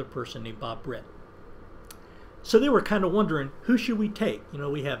with another person named Bob Britt. So they were kind of wondering, who should we take?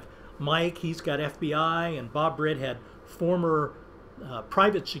 We have Mike, he's got FBI, and Bob Britt had former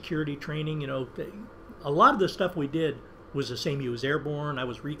private security training. A lot of the stuff we did was the same. He was airborne, I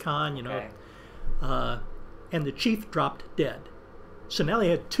was recon, Okay. And the chief dropped dead. So now they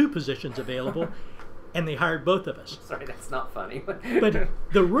had 2 positions available, and they hired both of us. Sorry, that's not funny. But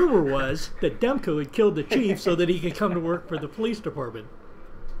the rumor was that Demco had killed the chief so that he could come to work for the police department.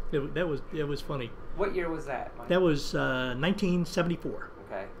 It was funny. What year was that, Mike? That was 1974.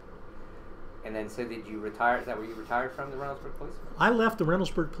 Okay. And then, so did you retire? Is that where you retired from, the Reynoldsburg Police? I left the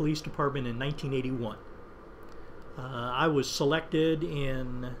Reynoldsburg Police Department in 1981. I was selected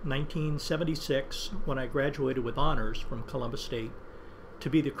in 1976 when I graduated with honors from Columbus State to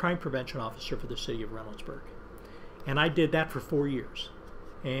be the crime prevention officer for the city of Reynoldsburg. And I did that for 4 years.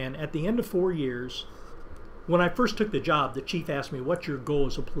 And at the end of 4 years, when I first took the job, the chief asked me, what's your goal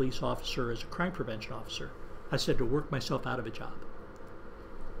as a police officer, as a crime prevention officer? I said, to work myself out of a job.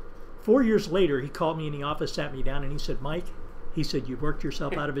 4 years later, he called me in the office, sat me down, and he said, Mike, he said, you've worked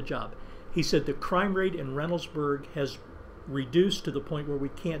yourself out of a job. He said, the crime rate in Reynoldsburg has reduced to the point where we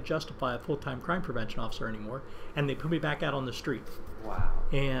can't justify a full-time crime prevention officer anymore, and they put me back out on the street. Wow.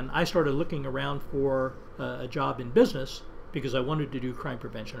 And I started looking around for a job in business because I wanted to do crime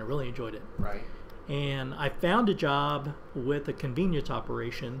prevention. I really enjoyed it. Right. And I found a job with a convenience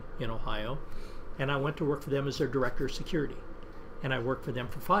operation in Ohio, and I went to work for them as their director of security. And I worked for them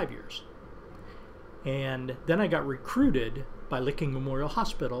for 5 years. And then I got recruited by Licking Memorial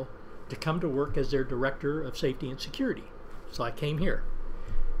Hospital to come to work as their director of safety and security. So I came here.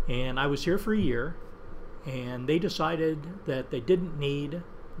 And I was here for a year, and they decided that they didn't need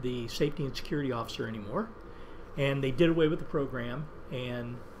the safety and security officer anymore, and they did away with the program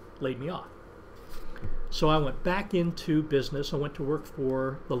and laid me off. So I went back into business. I went to work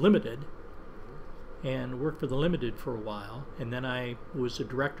for the Limited, and worked for the Limited for a while, and then I was the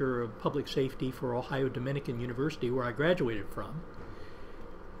director of public safety for Ohio Dominican University, where I graduated from.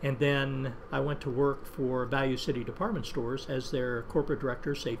 And then I went to work for Value City Department Stores as their corporate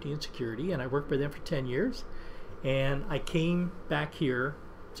director of safety and security, and I worked for them for 10 years. And I came back here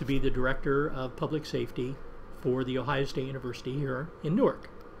to be the director of public safety for the Ohio State University here in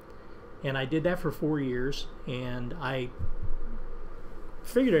Newark. And I did that for 4 years, and I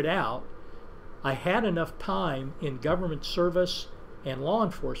figured it out. I had enough time in government service and law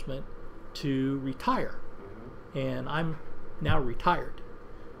enforcement to retire. And I'm now retired.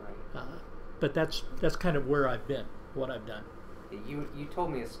 But that's kind of where I've been, what I've done. You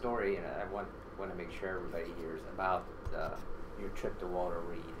told me a story, and I want to make sure everybody hears about your trip to Walter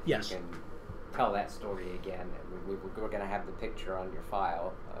Reed. Yes. You can tell that story again. We're going to have the picture on your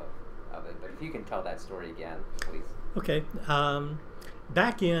file of it, but if you can tell that story again, please. Okay.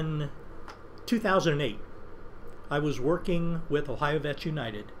 Back in 2008, I was working with Ohio Vets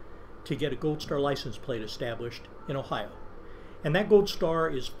United to get a Gold Star license plate established in Ohio. And that Gold Star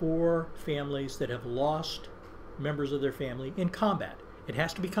is for families that have lost members of their family in combat. It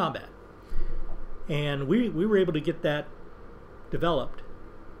has to be combat. And we were able to get that developed,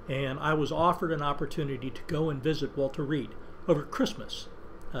 and I was offered an opportunity to go and visit Walter Reed over Christmas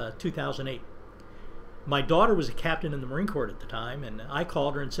 2008. My daughter was a captain in the Marine Corps at the time, and I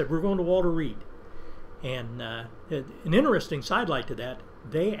called her and said, we're going to Walter Reed. And an interesting sidelight to that,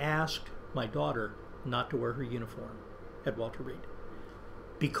 they asked my daughter not to wear her uniform at Walter Reed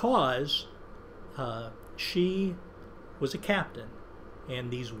because she was a captain, and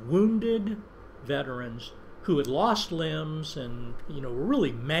these wounded veterans who had lost limbs and were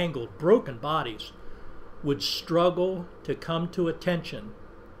really mangled, broken bodies would struggle to come to attention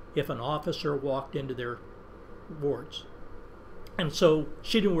if an officer walked into their wards. And so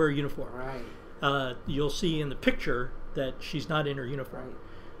she didn't wear a uniform. Right. You'll see in the picture that she's not in her uniform.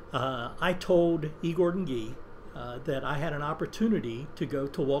 Right. I told E. Gordon Gee that I had an opportunity to go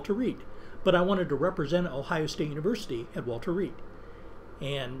to Walter Reed, but I wanted to represent Ohio State University at Walter Reed.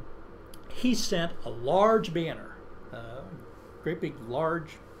 And he sent a large banner, great big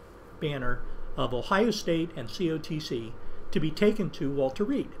large banner of Ohio State and COTC to be taken to Walter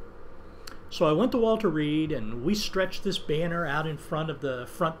Reed. So I went to Walter Reed, and we stretched this banner out in front of the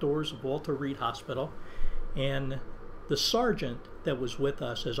front doors of Walter Reed Hospital, and the sergeant that was with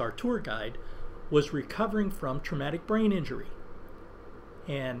us as our tour guide was recovering from traumatic brain injury.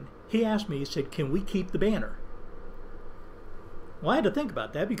 And he asked me, he said, can we keep the banner? Well, I had to think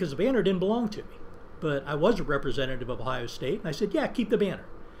about that because the banner didn't belong to me. But I was a representative of Ohio State, and I said, yeah, keep the banner.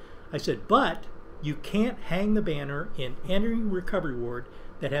 I said, but you can't hang the banner in any recovery ward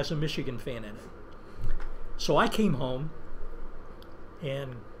that has a Michigan fan in it. So I came home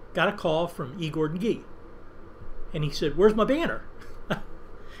and got a call from E. Gordon Gee. And he said, where's my banner?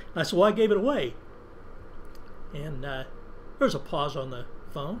 I said, well, I gave it away. And there was a pause on the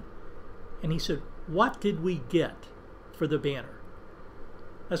phone. And he said, what did we get for the banner?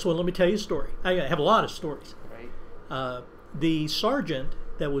 I said, well, let me tell you a story. I have a lot of stories. Right. The sergeant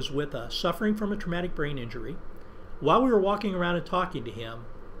that was with us, suffering from a traumatic brain injury, while we were walking around and talking to him,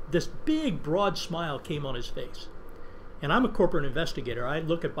 this big, broad smile came on his face. And I'm a corporate investigator. I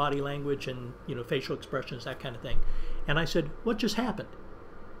look at body language and facial expressions, that kind of thing. And I said, what just happened?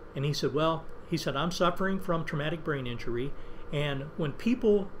 And he said, well, he said, I'm suffering from traumatic brain injury. And when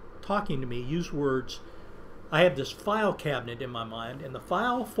people talking to me use words, I have this file cabinet in my mind, and the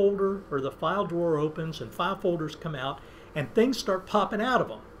file folder or the file drawer opens and file folders come out and things start popping out of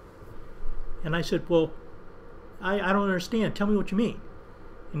them. And I said, well, I don't understand. Tell me what you mean.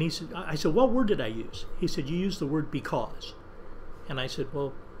 And he said, I said, what word did I use? He said, you used the word because. And I said,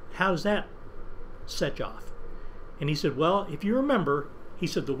 well, how does that set you off? And he said, well, if you remember, he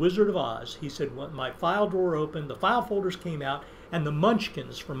said, The Wizard of Oz. He said, when my file drawer opened, the file folders came out, and the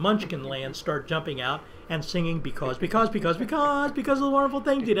Munchkins from Munchkin Land start jumping out and singing because of the wonderful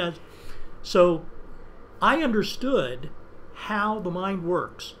things he does. So I understood how the mind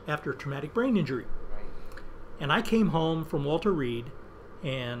works after traumatic brain injury. And I came home from Walter Reed,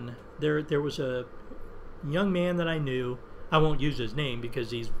 and there was a young man that I knew. I won't use his name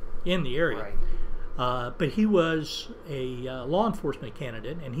because he's in the area. Right. But he was a law enforcement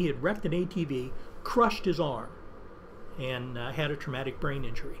candidate, and he had wrecked an ATV, crushed his arm, and had a traumatic brain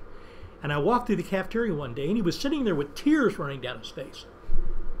injury. And I walked through the cafeteria one day, and he was sitting there with tears running down his face.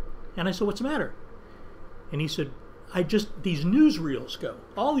 And I said, what's the matter? And he said, these newsreels go.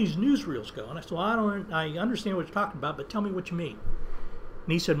 All these newsreels go. And I said, well, I understand what you're talking about, but tell me what you mean.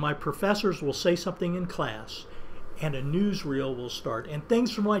 And he said, my professors will say something in class, and a newsreel will start, and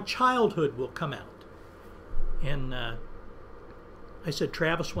things from my childhood will come out. And I said,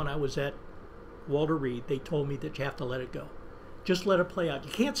 Travis, when I was at Walter Reed, they told me that you have to let it go. Just let it play out.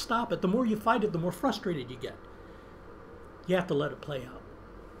 You can't stop it. The more you fight it, the more frustrated you get. You have to let it play out.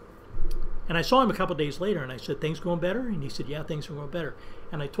 And I saw him a couple days later, and I said, things going better? And he said, yeah, things are going better.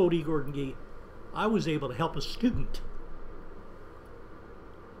 And I told Igor and Guy, I was able to help a student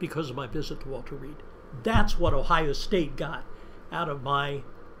because of my visit to Walter Reed. That's what Ohio State got out of my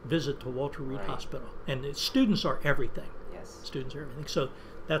visit to Walter Reed Hospital. And students are everything. Yes. Students are everything. So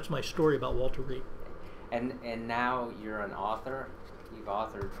that's my story about Walter Reed. And now you're an author. You've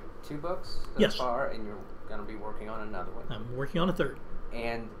authored 2 books so Yes. far, and you're going to be working on another one. I'm working on a 3rd.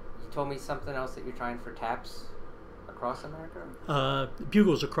 And you told me something else that you're trying for TAPS across America?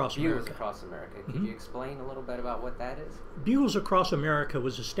 Bugles Across Bugles America. Across America. Could you explain a little bit about what that is? Bugles Across America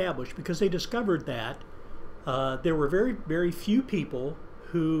was established because they discovered that there were very, very few people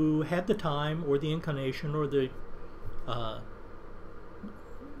who had the time or the inclination or the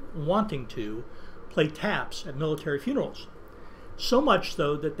wanting to play taps at military funerals. So much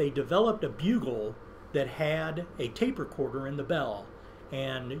so that they developed a bugle that had a tape recorder in the bell,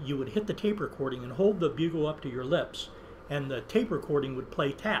 and you would hit the tape recording and hold the bugle up to your lips, and the tape recording would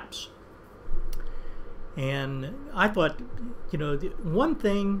play taps. And I thought, you know, the one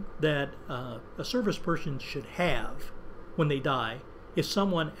thing that a service person should have when they die is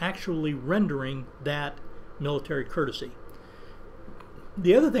someone actually rendering that military courtesy.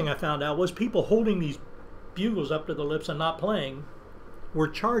 The other thing I found out was people holding these bugles up to the lips and not playing were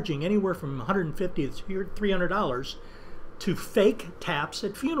charging anywhere from $150 to $300 to fake taps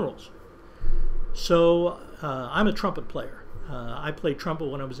at funerals. So I'm a trumpet player. I played trumpet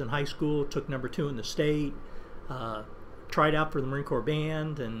when I was in high school, took number 2 in the state, tried out for the Marine Corps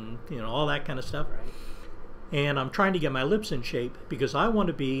band, and all that kind of stuff. Right. And I'm trying to get my lips in shape because I want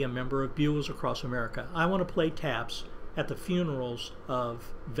to be a member of Bugles Across America. I want to play taps at the funerals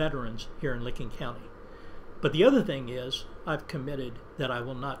of veterans here in Licking County. But the other thing is, I've committed that I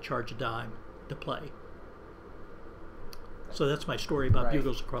will not charge a dime to play. So that's my story about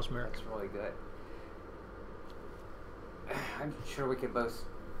Bugles Across America. That's really good. I'm sure we could both.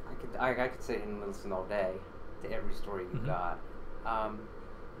 I could sit and listen all day to every story you've got.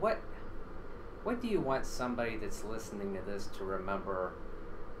 What do you want somebody that's listening to this to remember,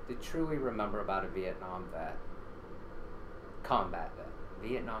 to truly remember about a Vietnam vet,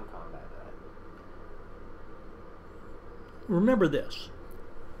 Vietnam combat vet? Remember this,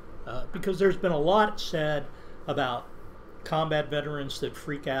 because there's been a lot said about combat veterans that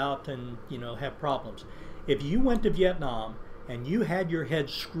freak out and have problems. If you went to Vietnam and you had your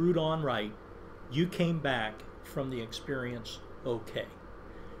head screwed on right, you came back from the experience okay.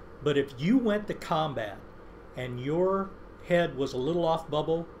 But if you went to combat and your head was a little off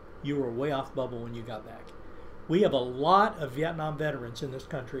bubble, you were way off bubble when you got back. We have a lot of Vietnam veterans in this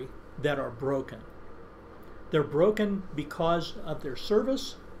country that are broken. They're broken because of their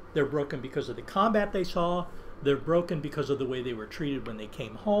service. They're broken because of the combat they saw. They're broken because of the way they were treated when they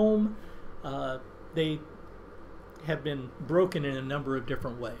came home. They have been broken in a number of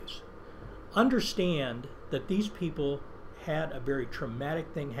different ways. Understand that these people had a very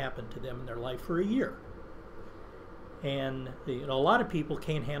traumatic thing happen to them in their life for a year. And a lot of people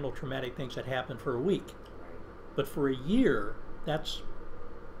can't handle traumatic things that happen for a week. But for a year, that's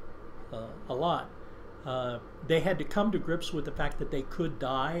a lot. They had to come to grips with the fact that they could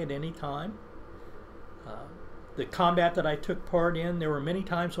die at any time. The combat that I took part in, there were many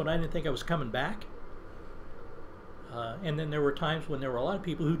times when I didn't think I was coming back. And then there were times when there were a lot of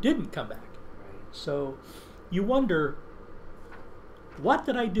people who didn't come back. Right. So you wonder, what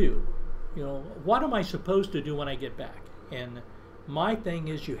did I do? You know, what am I supposed to do when I get back? And my thing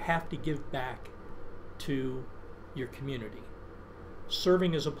is, you have to give back to your community.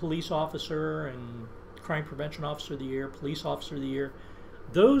 Serving as a police officer and Crime Prevention Officer of the Year, Police Officer of the Year,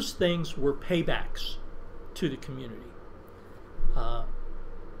 those things were paybacks to the community.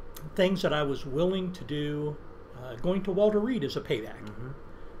 Things that I was willing to do. Going to Walter Reed is a payback.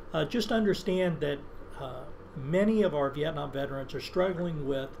 Mm-hmm. Just understand that many of our Vietnam veterans are struggling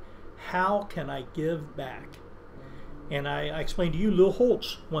with, how can I give back? And I explained to you, Lou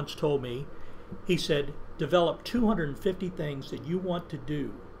Holtz once told me, he said, develop 250 things that you want to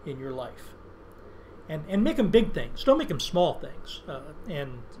do in your life. And make them big things. Don't make them small things.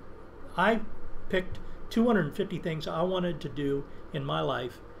 And I picked 250 things I wanted to do in my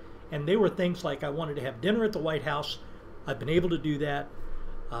life. And they were things like, I wanted to have dinner at the White House. I've been able to do that.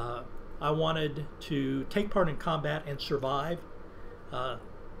 I wanted to take part in combat and survive.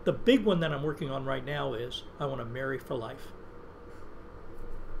 The big one that I'm working on right now is I want to marry for life.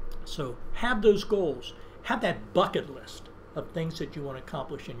 So have those goals. Have that bucket list of things that you want to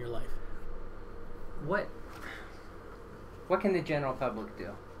accomplish in your life. What can the general public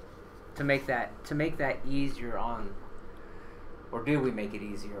do to make that easier on, or do we make it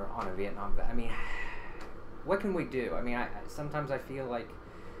easier on a Vietnam vet? I mean, what can we do? I mean, sometimes I feel like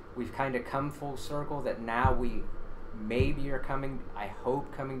we've kind of come full circle, that now we maybe are coming, I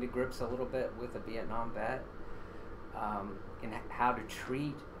hope, coming to grips a little bit with a Vietnam vet, and how to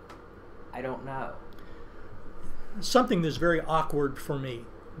treat, I don't know. Something that's very awkward for me,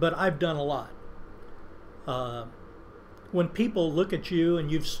 but I've done a lot. When people look at you and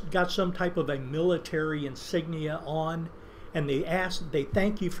you've got some type of a military insignia on, and they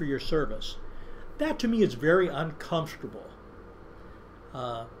thank you for your service, that to me is very uncomfortable.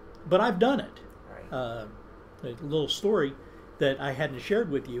 But I've done it. Right. A little story that I hadn't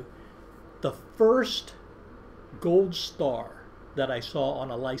shared with you. The first gold star that I saw on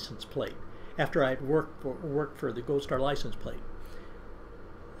a license plate, after I had worked for the Gold Star license plate,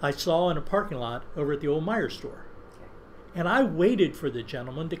 I saw in a parking lot over at the old Meyer store. Okay. And I waited for the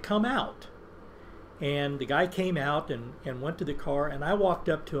gentleman to come out. And the guy came out and went to the car, and I walked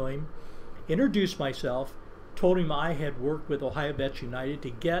up to him, introduced myself, told him I had worked with Ohio Vets United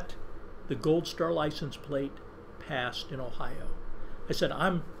to get the Gold Star license plate passed in Ohio. I said,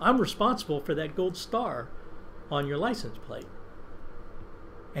 I'm responsible for that gold star on your license plate.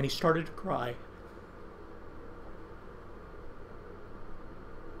 And he started to cry.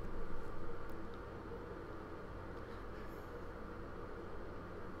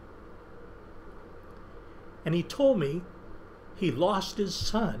 And he told me he lost his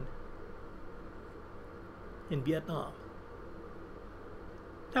son in Vietnam.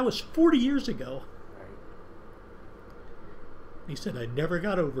 That was 40 years ago. Right. He said, I never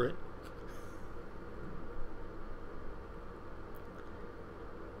got over it.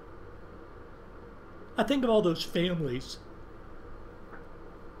 I think of all those families.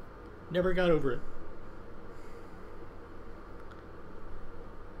 Never got over it.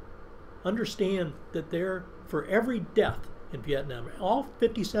 Understand that for every death in Vietnam, all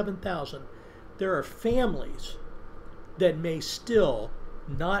 57,000, there are families that may still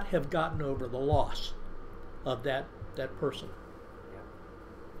not have gotten over the loss of that person. Yeah.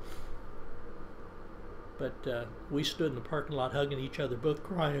 But we stood in the parking lot hugging each other, both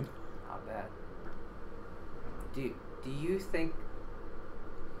crying. I'll bet. Do you think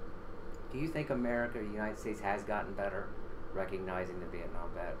America, the United States, has gotten better recognizing the Vietnam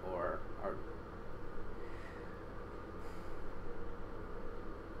vet, or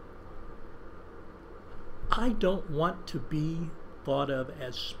I don't want to be thought of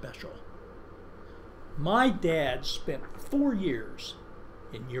as special. My dad spent 4 years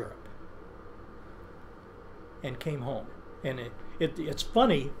in Europe and came home. And it's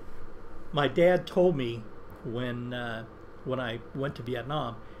funny, my dad told me when I went to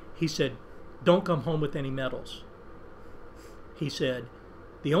Vietnam, he said, don't come home with any medals. He said,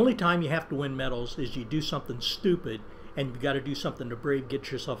 the only time you have to win medals is you do something stupid and you've got to do something to brave,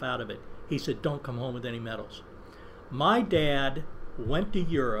 get yourself out of it. He said, don't come home with any medals. My dad went to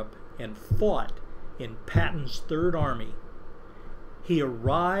Europe and fought in Patton's Third Army. He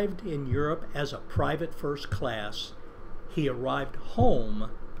arrived in Europe as a private first class. He arrived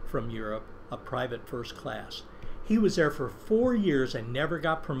home from Europe a private first class. He was there for 4 years and never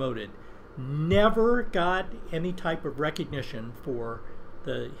got promoted, never got any type of recognition for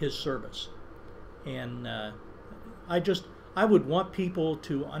his service. And I would want people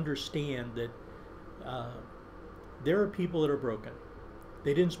to understand that there are people that are broken.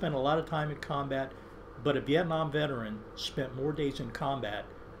 They didn't spend a lot of time in combat, but a Vietnam veteran spent more days in combat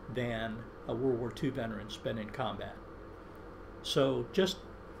than a World War II veteran spent in combat. So just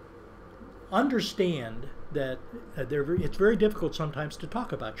understand that it's very difficult sometimes to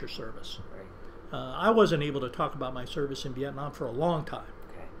talk about your service. Right. I wasn't able to talk about my service in Vietnam for a long time.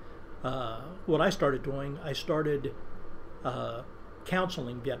 Okay. What I started doing, I started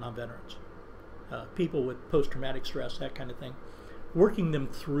counseling Vietnam veterans, people with post-traumatic stress, that kind of thing, working them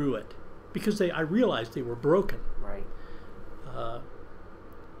through it, because I realized they were broken. Right.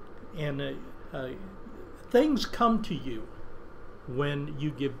 And things come to you when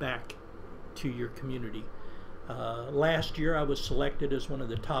you give back to your community. Last year I was selected as one of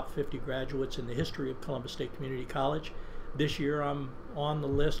the top 50 graduates in the history of Columbus State Community College. This year I'm on the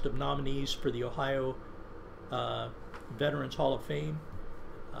list of nominees for the Ohio Veterans Hall of Fame.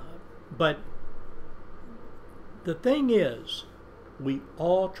 But the thing is, we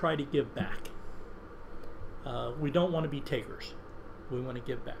all try to give back. We don't want to be takers. We want to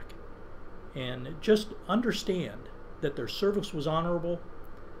give back. And just understand that their service was honorable,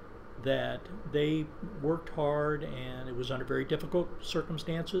 that they worked hard and it was under very difficult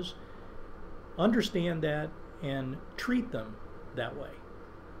circumstances. Understand that and treat them that way.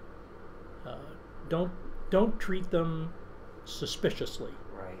 Don't treat them suspiciously,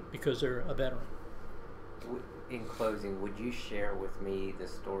 right, because they're a veteran. In closing, would you share with me the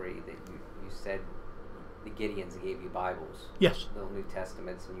story that you said the Gideons gave you Bibles? Yes. Little New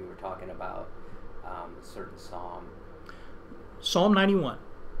Testaments, and you were talking about a certain psalm. Psalm 91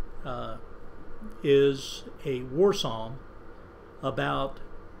 is a war psalm about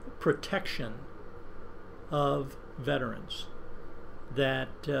protection of veterans,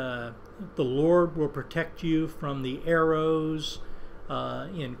 that the Lord will protect you from the arrows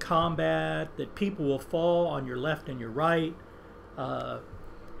in combat, that people will fall on your left and your right.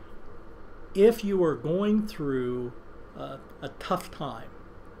 If you are going through a tough time,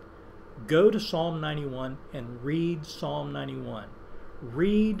 go to Psalm 91 and read Psalm 91.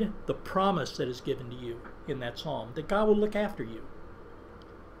 Read the promise that is given to you in that psalm, that God will look after you.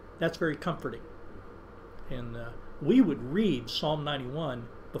 That's very comforting. And we would read Psalm 91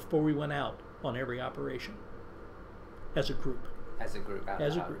 before we went out on every operation, as a group. As a group,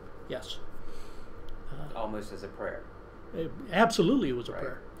 as a group, yes. Almost as a prayer. Absolutely, it was a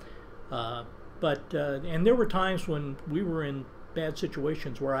prayer. And there were times when we were in bad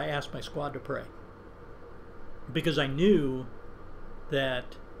situations where I asked my squad to pray, because I knew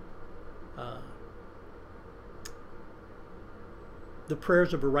that the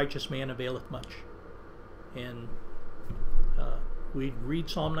prayers of a righteous man availeth much. And we'd read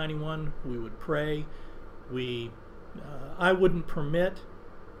Psalm 91, we would pray, I wouldn't permit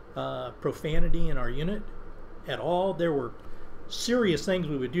profanity in our unit at all. There were serious things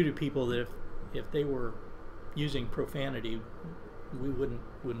we would do to people that if they were using profanity, we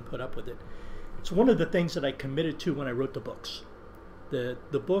wouldn't put up with it. It's one of the things that I committed to when I wrote the books.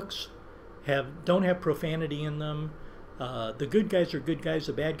 The books don't have profanity in them. The good guys are good guys,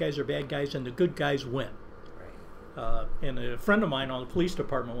 the bad guys are bad guys, and the good guys win. Right. And a friend of mine on the police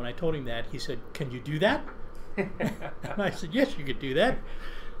department, when I told him that, he said, "Can you do that?" And I said, "Yes, you could do that."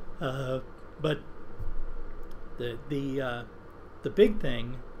 But the big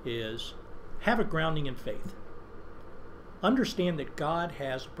thing is have a grounding in faith. Understand that God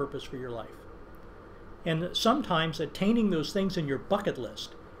has a purpose for your life. And sometimes attaining those things in your bucket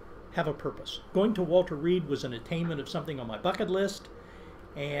list have a purpose. Going to Walter Reed was an attainment of something on my bucket list,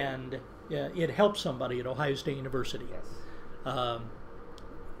 and it helped somebody at Ohio State University. Yes.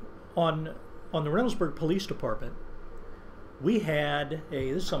 On the Reynoldsburg Police Department, we had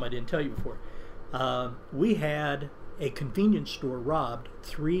this is something I didn't tell you before. We had a convenience store robbed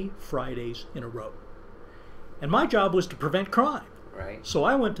 3 Fridays in a row. And my job was to prevent crime. Right. So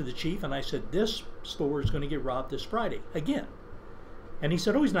I went to the chief and I said, "This store is going to get robbed this Friday again." And he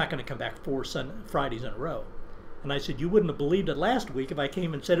said, "Oh, he's not going to come back 4 Fridays in a row." And I said, "You wouldn't have believed it last week if I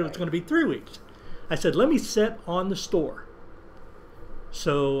came and said it was going to be 3 weeks." I said, "Let me sit on the store."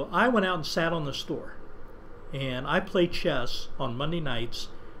 So I went out and sat on the store. And I played chess on Monday nights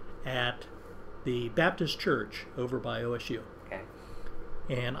at the Baptist Church over by OSU. Okay.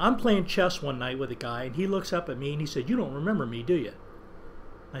 And I'm playing chess one night with a guy, and he looks up at me and he said, "You don't remember me, do you?"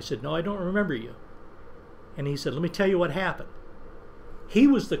 I said, "No, I don't remember you." And he said, "Let me tell you what happened." He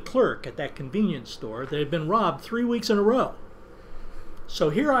was the clerk at that convenience store that had been robbed 3 weeks in a row. So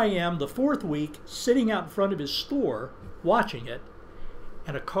here I am, the 4th week, sitting out in front of his store, watching it,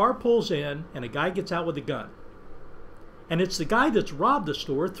 and a car pulls in, and a guy gets out with a gun. And it's the guy that's robbed the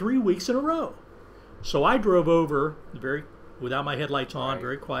store 3 weeks in a row. So I drove over, without my headlights on,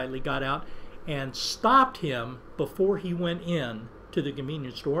 very quietly, got out, and stopped him before he went in to the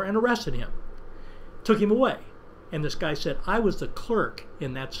convenience store and arrested him. Took him away. And this guy said, I was the clerk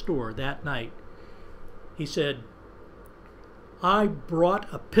in that store that night. He said, I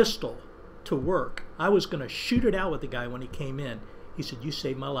brought a pistol to work. I was going to shoot it out with the guy when he came in. He said, you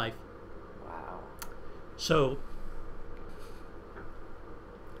saved my life. Wow. So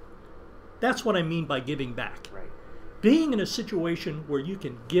that's what I mean by giving back. Right. Being in a situation where you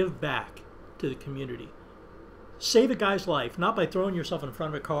can give back to the community. Save a guy's life, not by throwing yourself in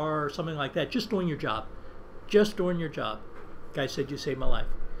front of a car or something like that, just doing your job. Just doing your job. Guy said, you saved my life.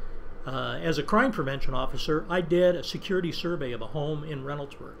 As a crime prevention officer, I did a security survey of a home in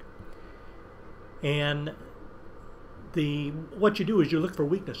Reynoldsburg. And what you do is you look for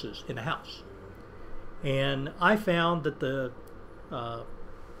weaknesses in a house. And I found that the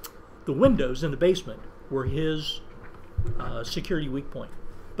windows in the basement were his security weak point.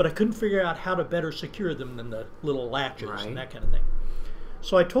 But I couldn't figure out how to better secure them than the little latches and that kind of thing.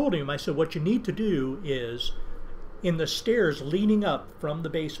 So I told him, I said, what you need to do is, in the stairs leading up from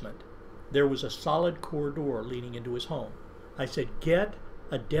the basement, there was a solid core door leading into his home. I said, get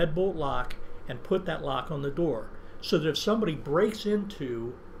a deadbolt lock and put that lock on the door so that if somebody breaks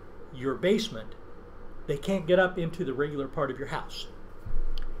into your basement, they can't get up into the regular part of your house.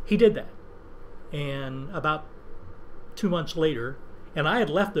 He did that. And about 2 months later, and I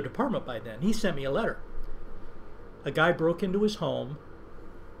had left the department by then, he sent me a letter. A guy broke into his home,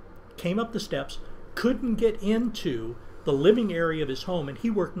 came up the steps, couldn't get into the living area of his home, and he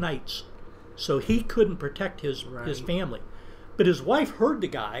worked nights, so he couldn't protect his family. But his wife heard the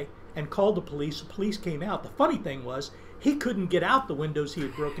guy and called the police. The police came out. The funny thing was, he couldn't get out the windows he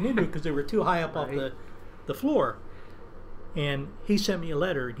had broken into because they were too high up off the floor. And he sent me a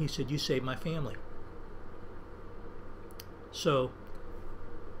letter, and he said, you saved my family. So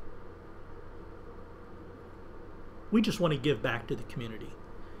we just want to give back to the community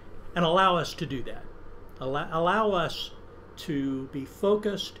and allow us to do that. Allow us to be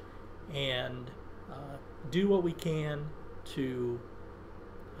focused and do what we can to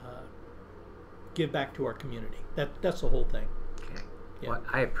give back to our community. That's the whole thing. Okay. Yeah. Well,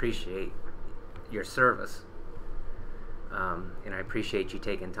 I appreciate your service, and I appreciate you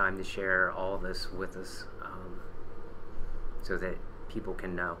taking time to share all this with us, so that people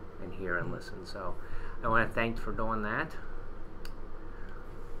can know and hear and listen. So I want to thank you for doing that.